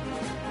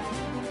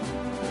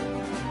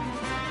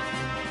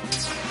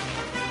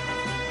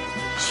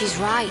 She's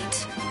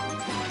right.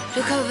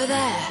 Look over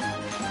there.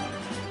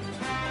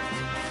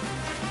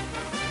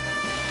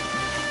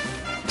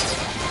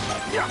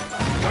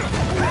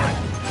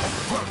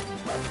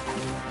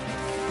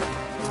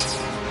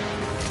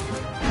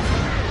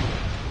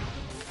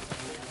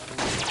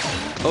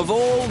 Of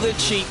all the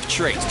cheap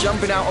tricks,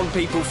 jumping out on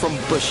people from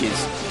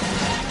bushes.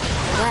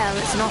 Well,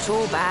 it's not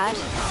all bad.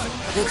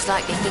 Looks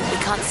like they think we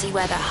can't see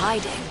where they're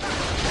hiding.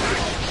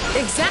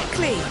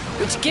 Exactly,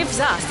 which gives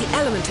us the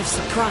element of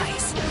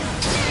surprise.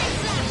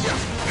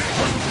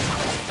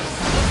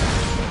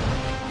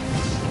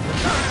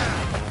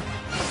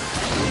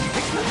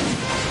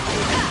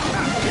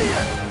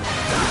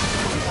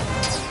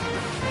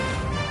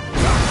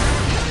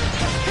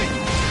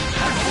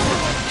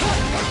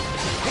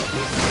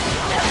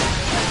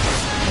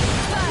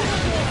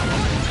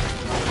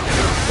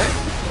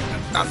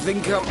 I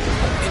think I'm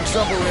in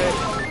trouble here.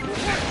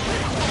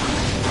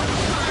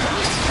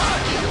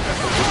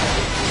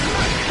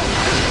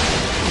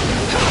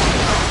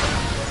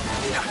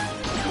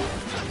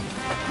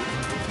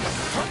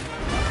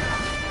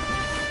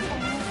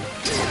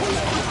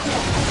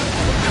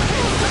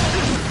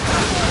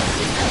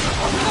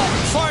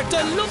 For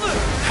the love of...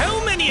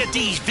 How many of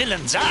these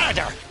villains are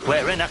there?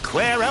 We're in a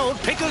queer old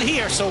pickle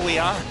here, so we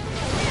are.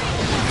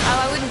 Oh,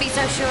 I wouldn't be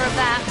so sure of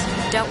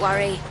that. Don't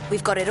worry,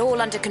 we've got it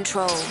all under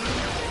control.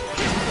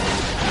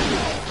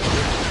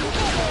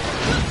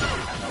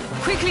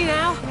 Quickly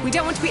now, we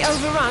don't want to be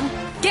overrun.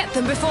 Get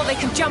them before they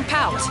can jump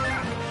out.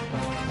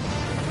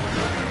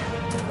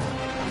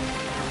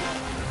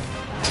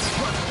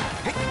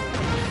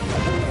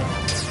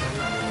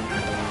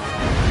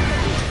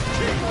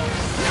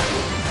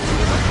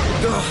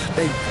 Ugh,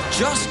 they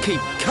just keep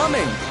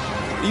coming.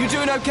 Are you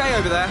doing okay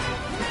over there?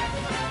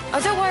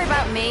 Oh, don't worry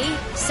about me.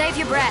 Save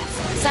your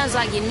breath. Sounds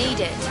like you need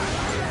it.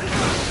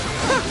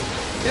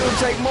 It'll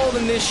take more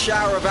than this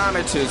shower of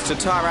amateurs to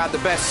tire out the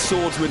best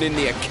swordsman in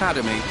the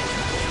academy.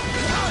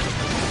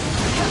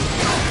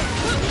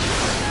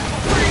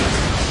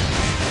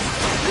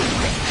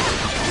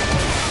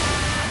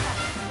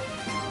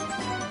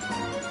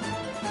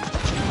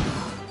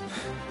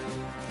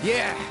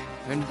 Yeah,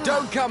 and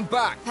don't come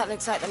back. That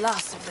looks like the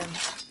last of them.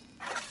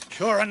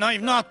 Sure, and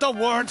I've not the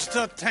words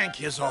to thank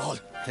yous all.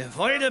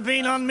 If I'd have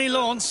been on me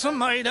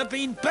lonesome, I'd have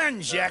been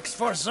banjacks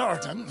for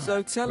certain.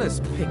 So tell us,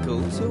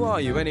 Pickles, who are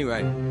you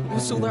anyway?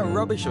 What's all that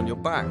rubbish on your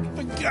back?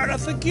 Gotta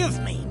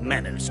forgive me,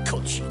 manners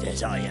cut-sheet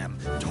as I am.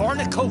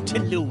 Tourniquet to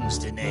Loon's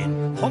the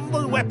name.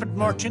 Humble weapon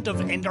merchant of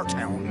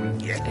Endertown.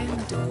 Yeah.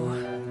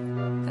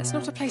 Endor. That's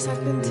not a place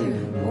I've been to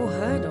or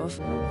heard of.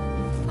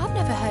 I've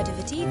never heard of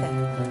it either.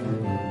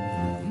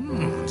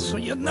 So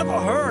you'd never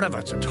heard of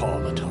it at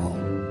all.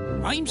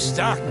 I'm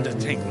starting to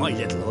think my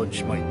little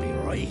hunch might be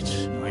right.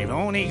 I've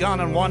only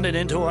gone and wandered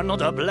into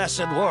another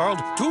blessed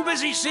world, too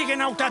busy seeking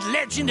out that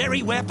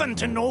legendary weapon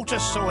to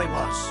notice, so I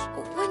was.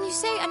 When you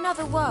say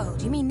another world,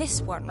 you mean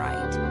this one,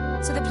 right?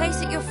 So the place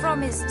that you're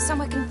from is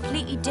somewhere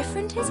completely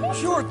different, is it?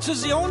 Sure,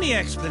 'tis the only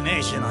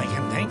explanation I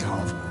can think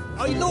of.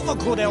 I love a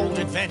good old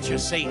adventure,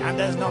 see, and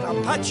there's not a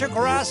patch of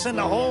grass in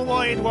the whole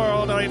wide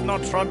world I've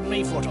not trodden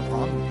me foot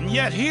upon. And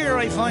yet here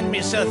I find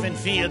myself in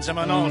fields of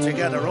an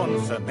altogether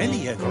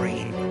unfamiliar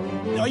green.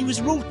 I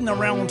was rooting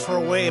around for a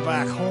way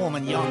back home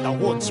in yonder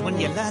woods when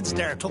you lads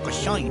there took a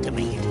shine to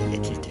me,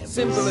 little devils.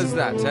 Simple as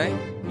that, eh?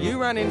 You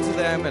ran into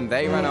them and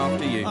they ran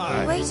after you.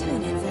 Wait a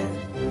minute,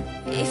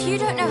 though. If you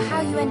don't know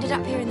how you ended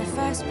up here in the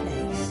first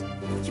place,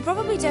 you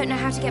probably don't know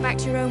how to get back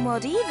to your own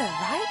world either,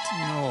 right?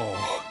 No.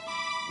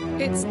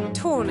 It's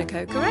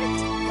Tornico, correct?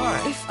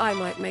 Aye. If I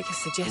might make a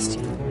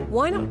suggestion,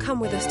 why not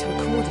come with us to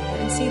Accordia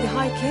and see the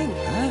High King?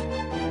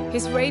 Huh?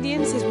 His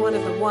Radiance is one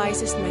of the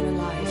wisest men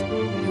alive.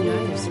 Who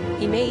knows?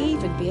 He may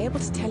even be able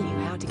to tell you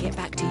how to get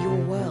back to your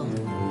world.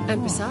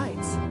 And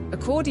besides,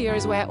 Accordia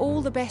is where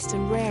all the best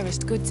and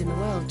rarest goods in the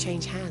world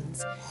change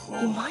hands.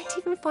 You might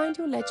even find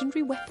your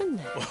legendary weapon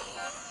there.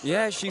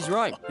 Yeah, she's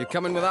right. You're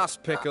coming with us,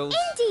 Pickles.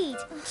 Indeed.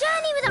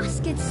 Journey with us,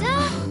 good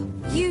sir.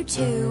 You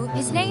two,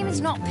 his name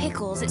is not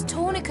Pickles, it's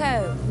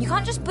Tornico. You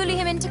can't just bully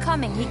him into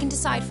coming, he can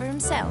decide for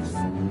himself.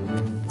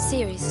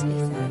 Seriously,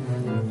 though,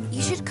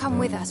 you should come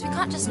with us. We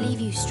can't just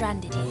leave you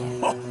stranded here.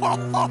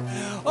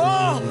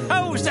 Oh,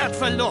 how's that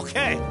for luck,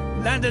 eh?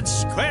 Landed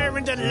square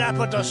in the lap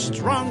of the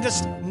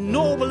strongest,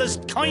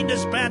 noblest,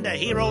 kindest band of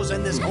heroes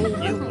in this whole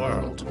new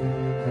world.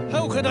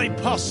 How could I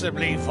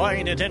possibly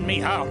find it in me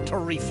heart to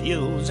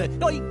refuse? I'd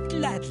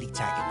gladly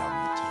tag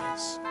along with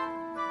yous.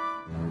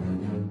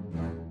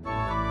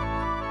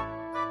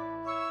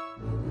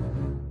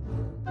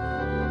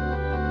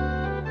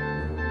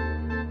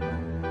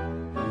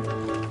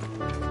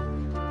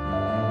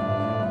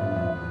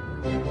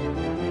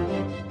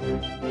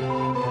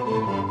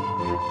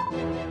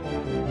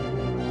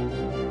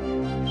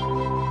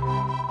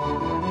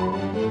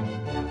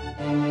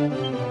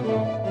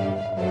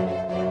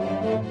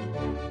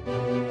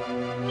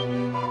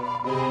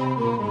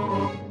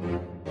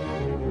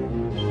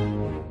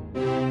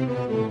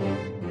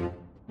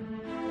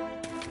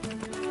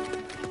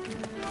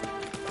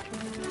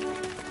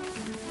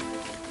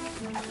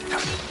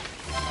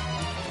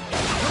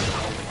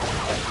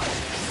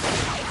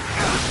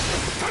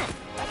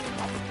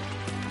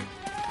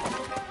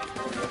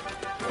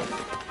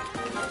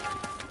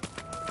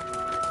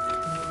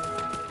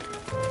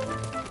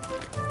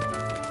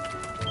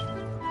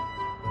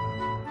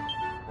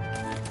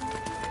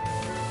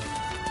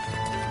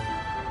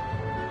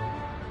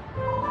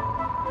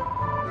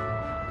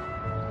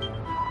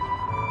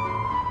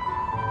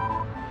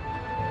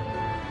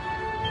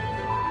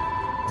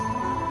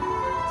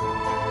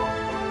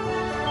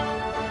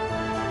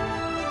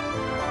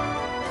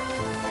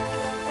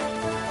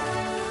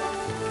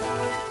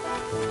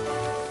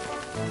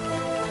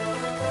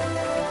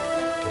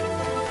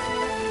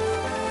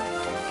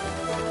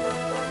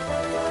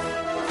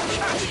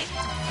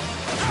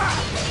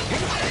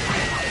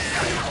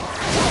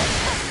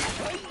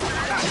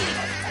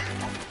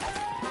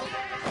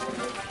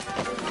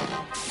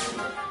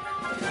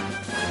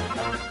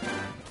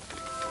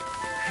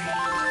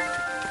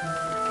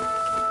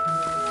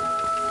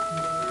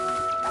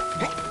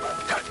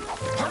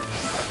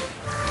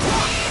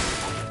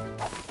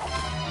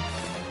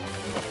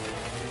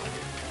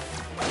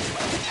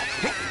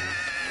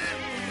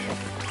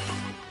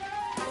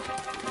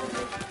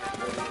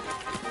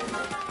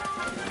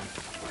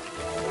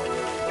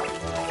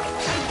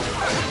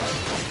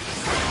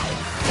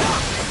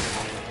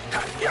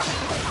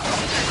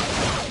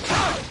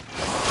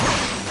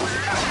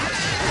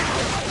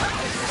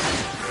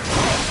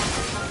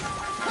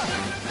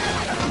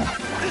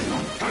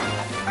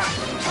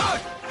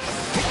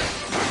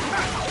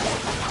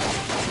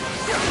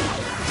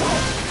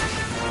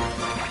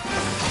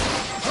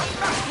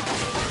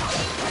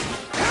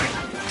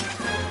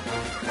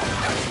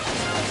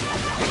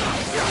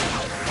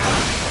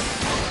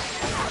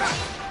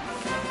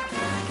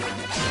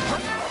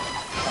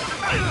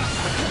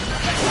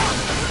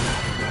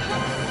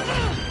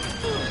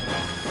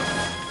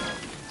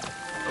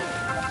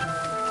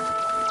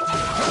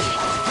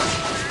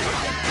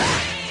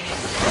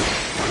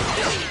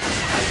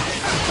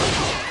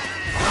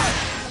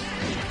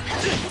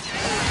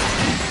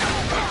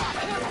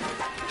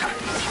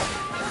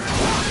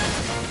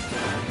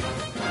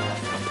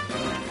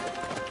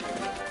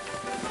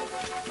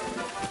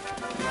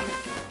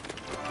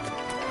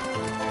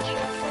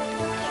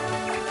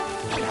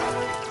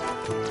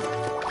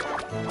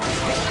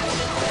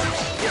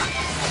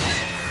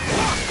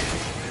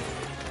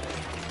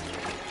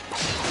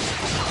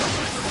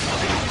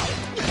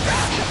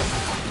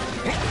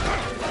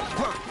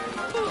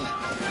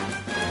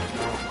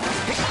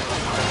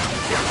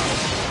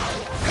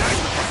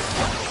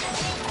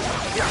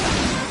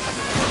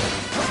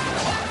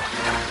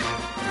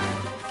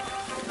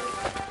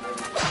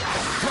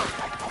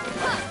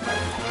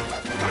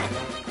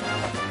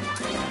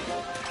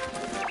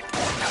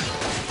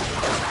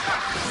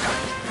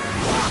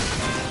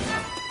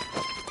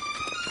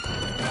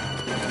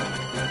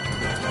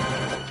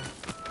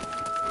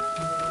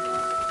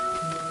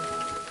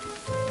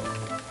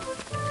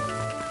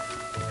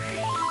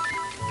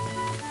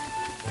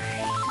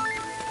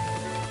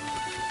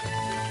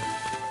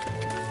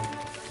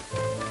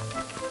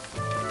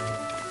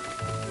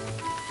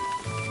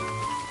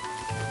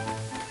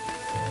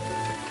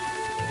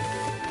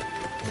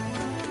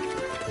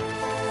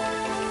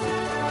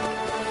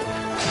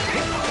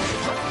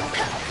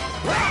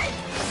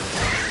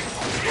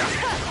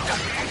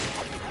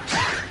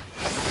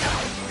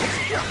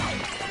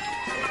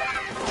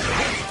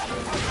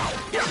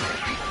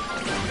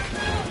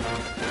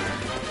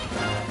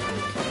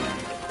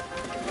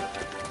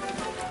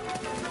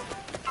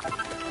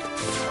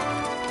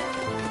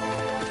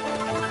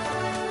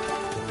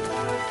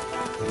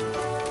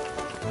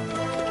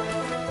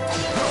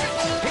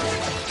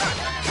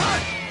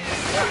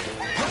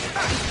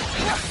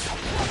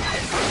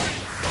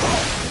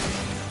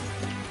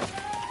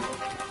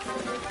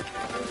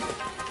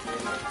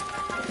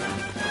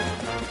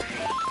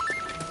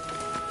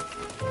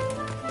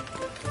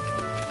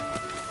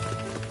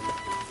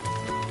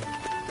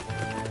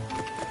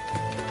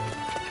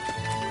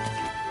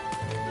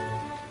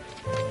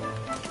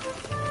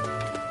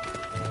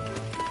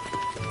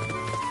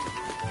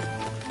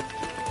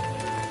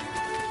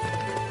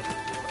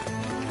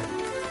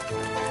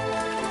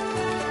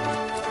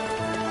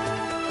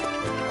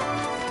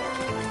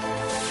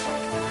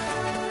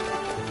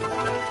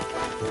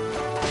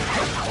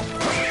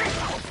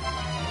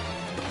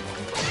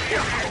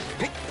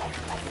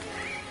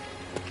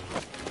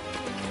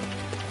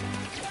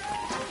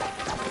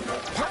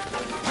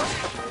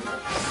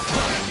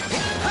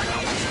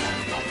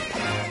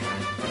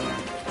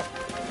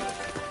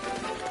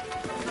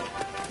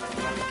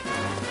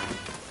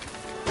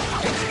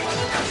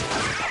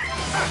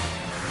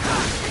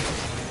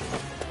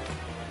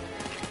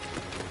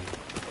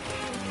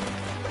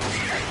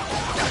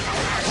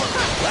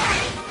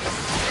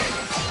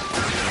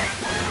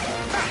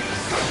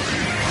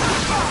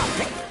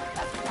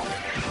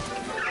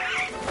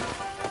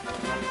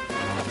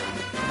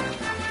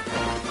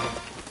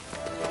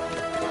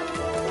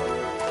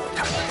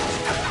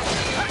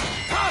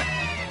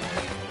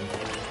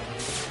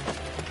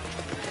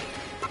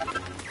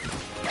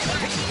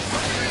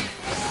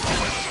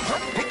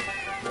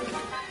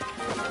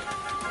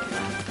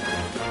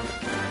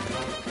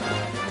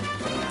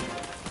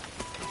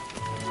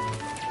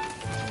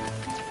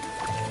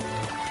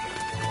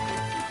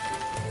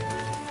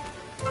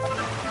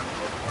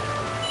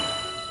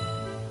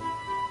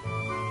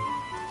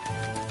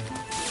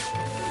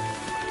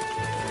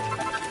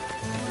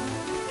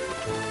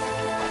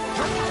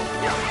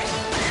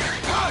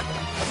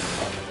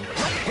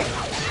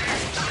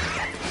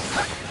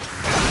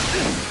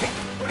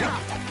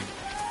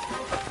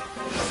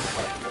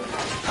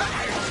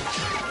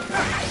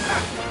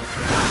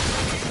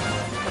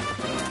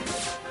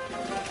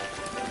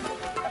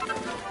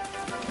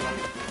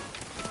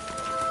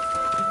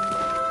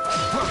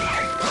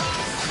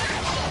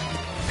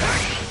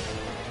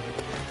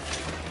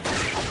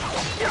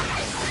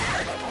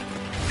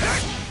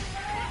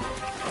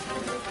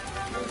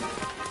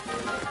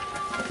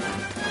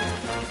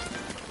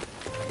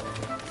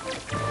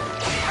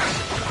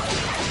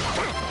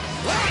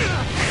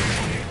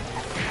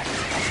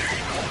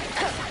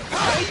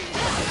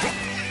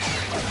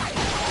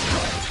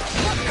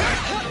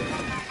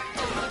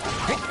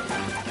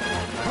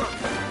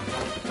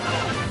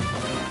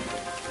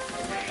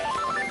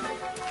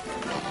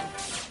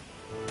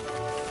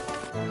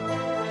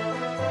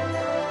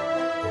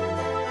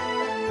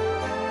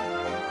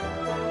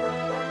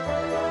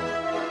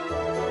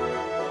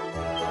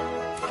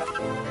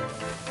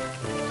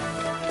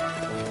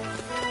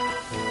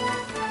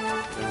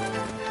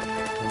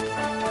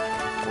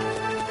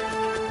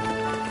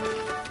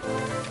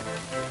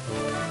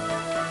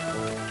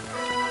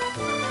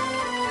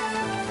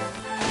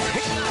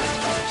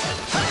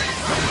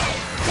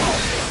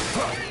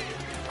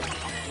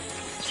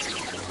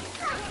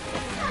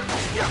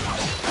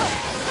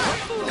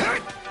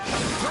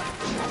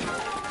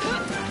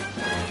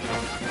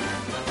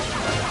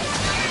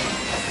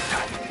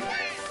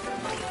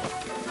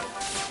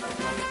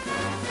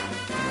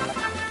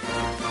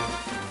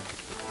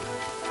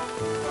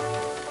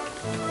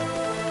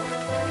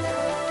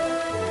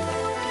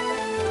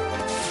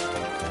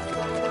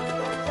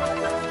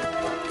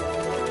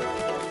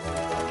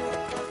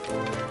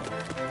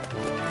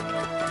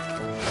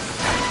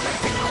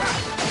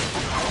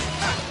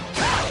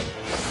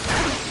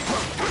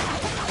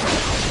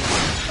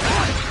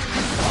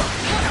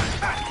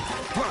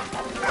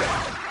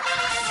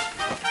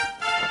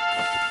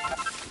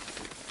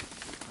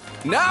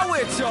 Now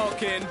we're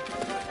talking!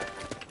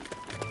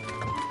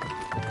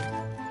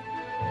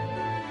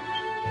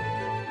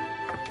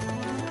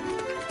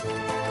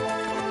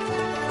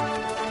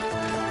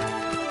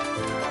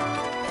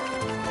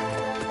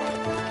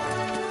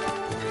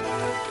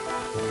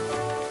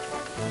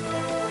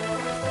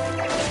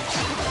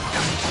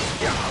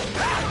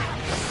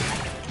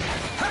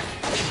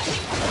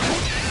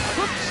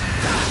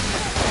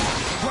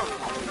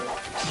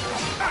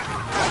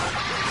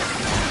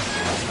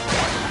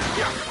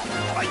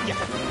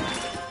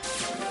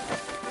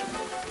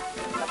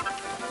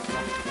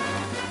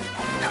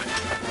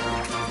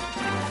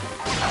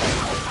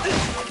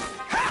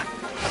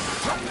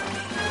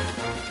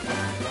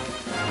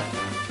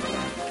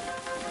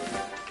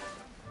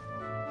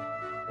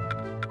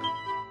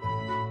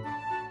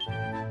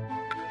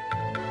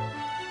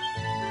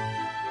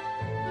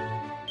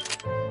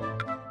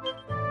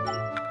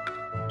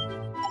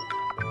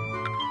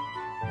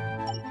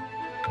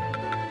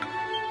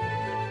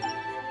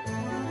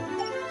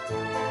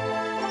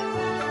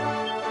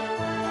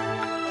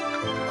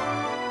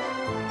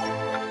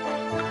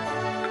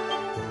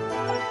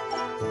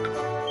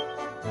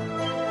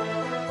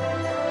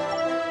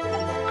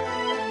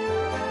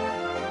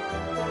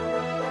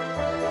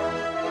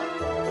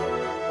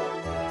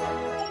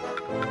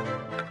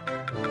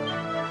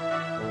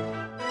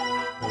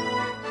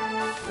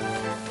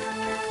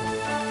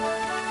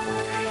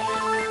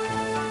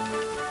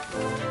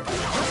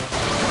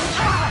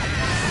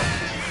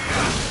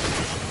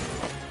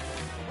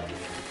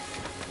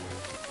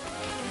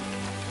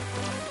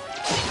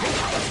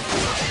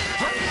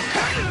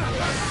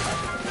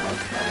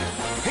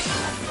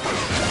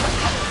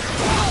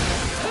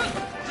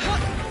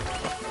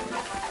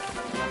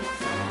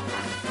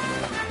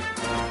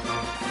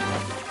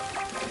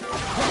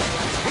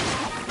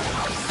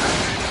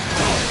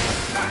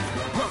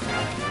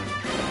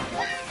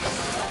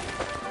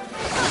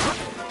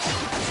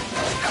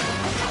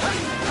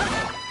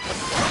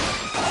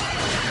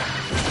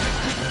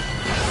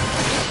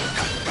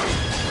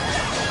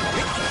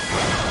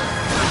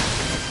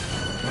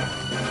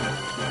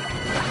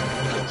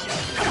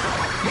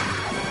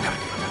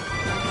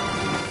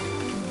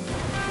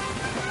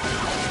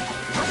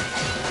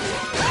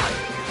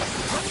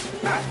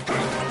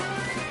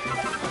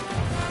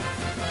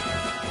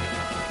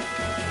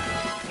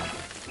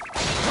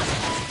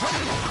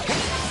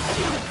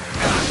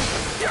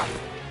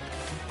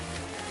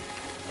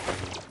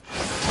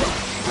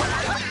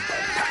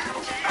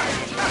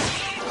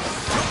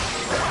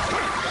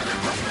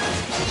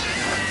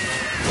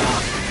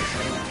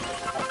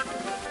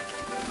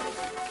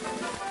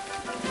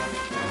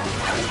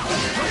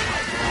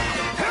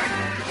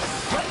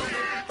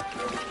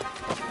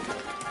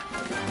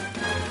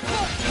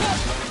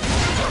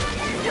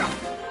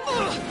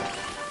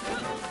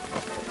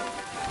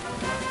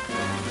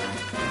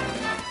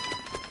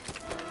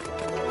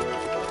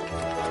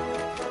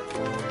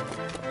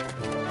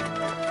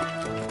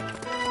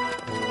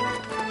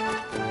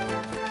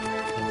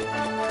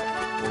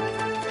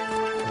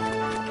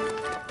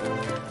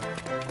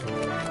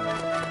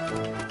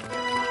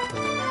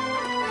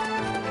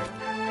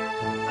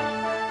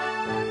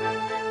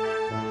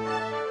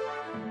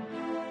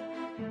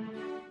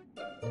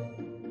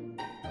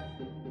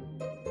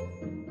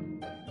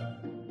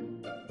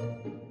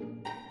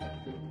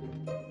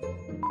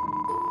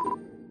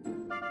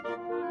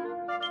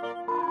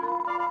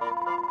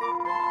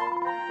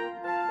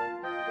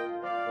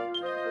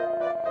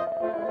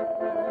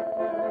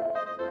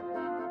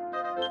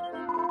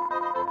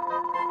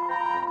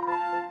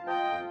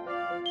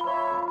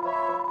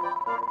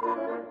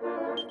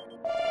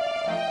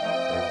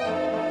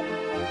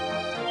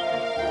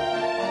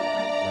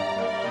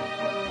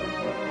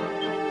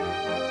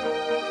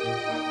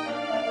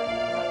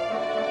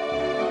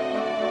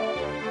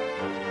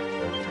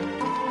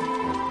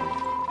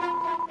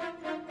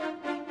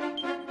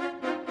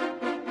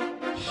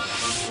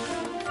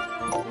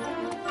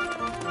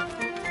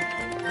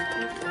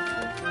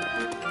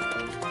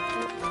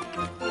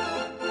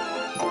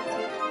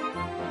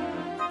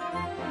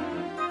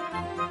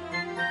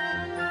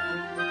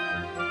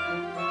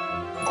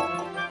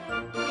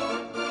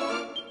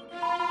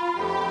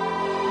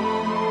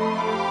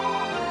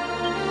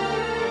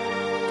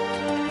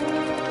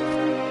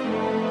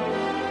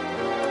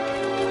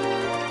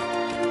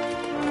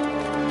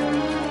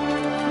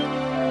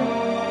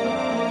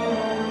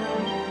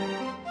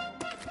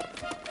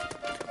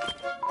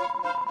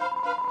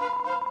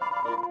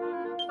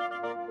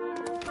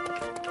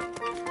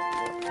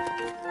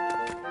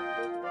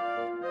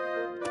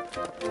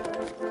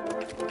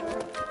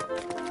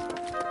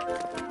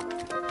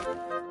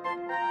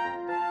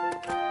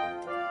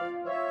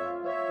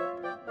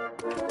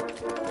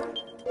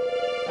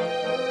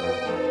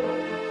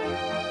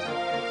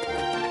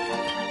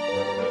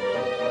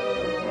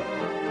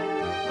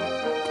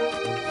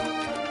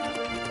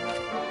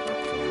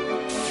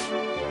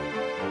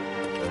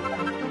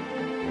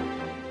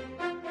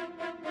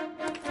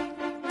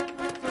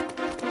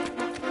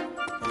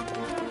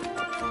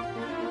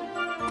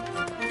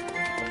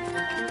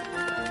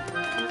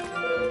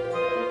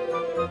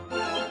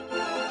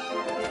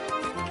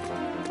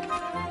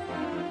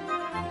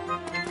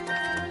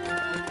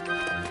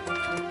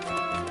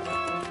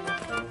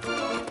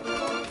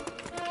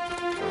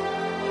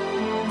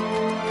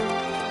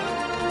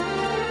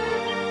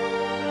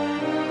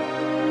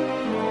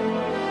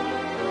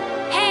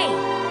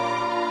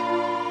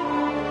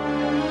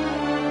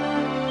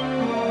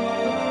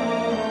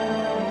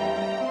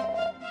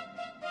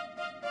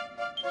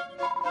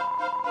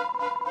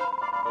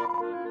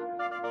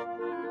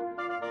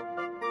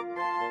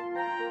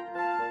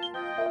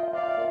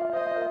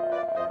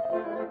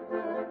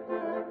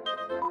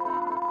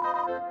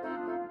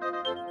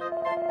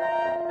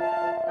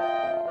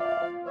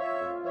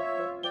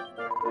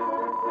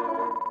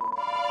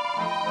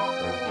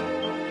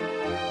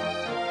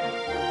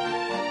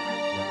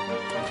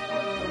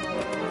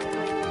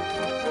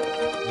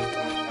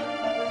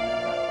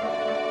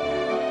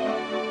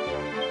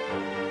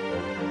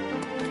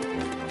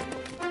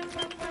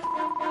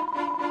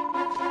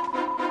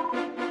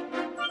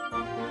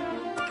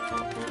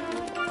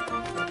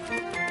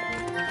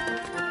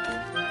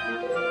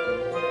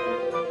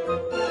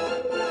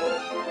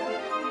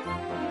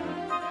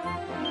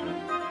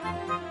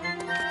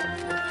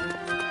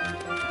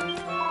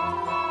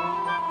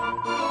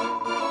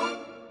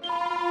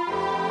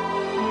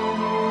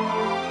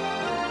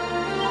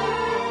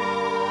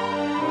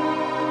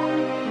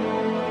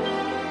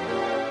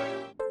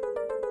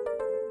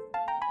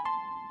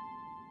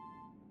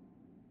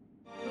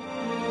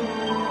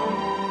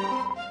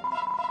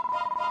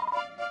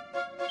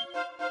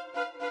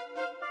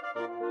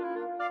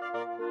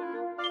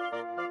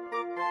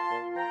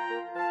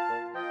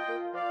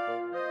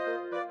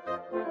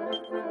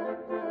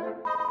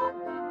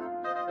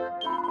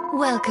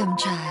 Welcome,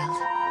 child.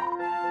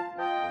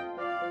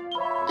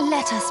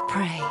 Let us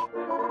pray.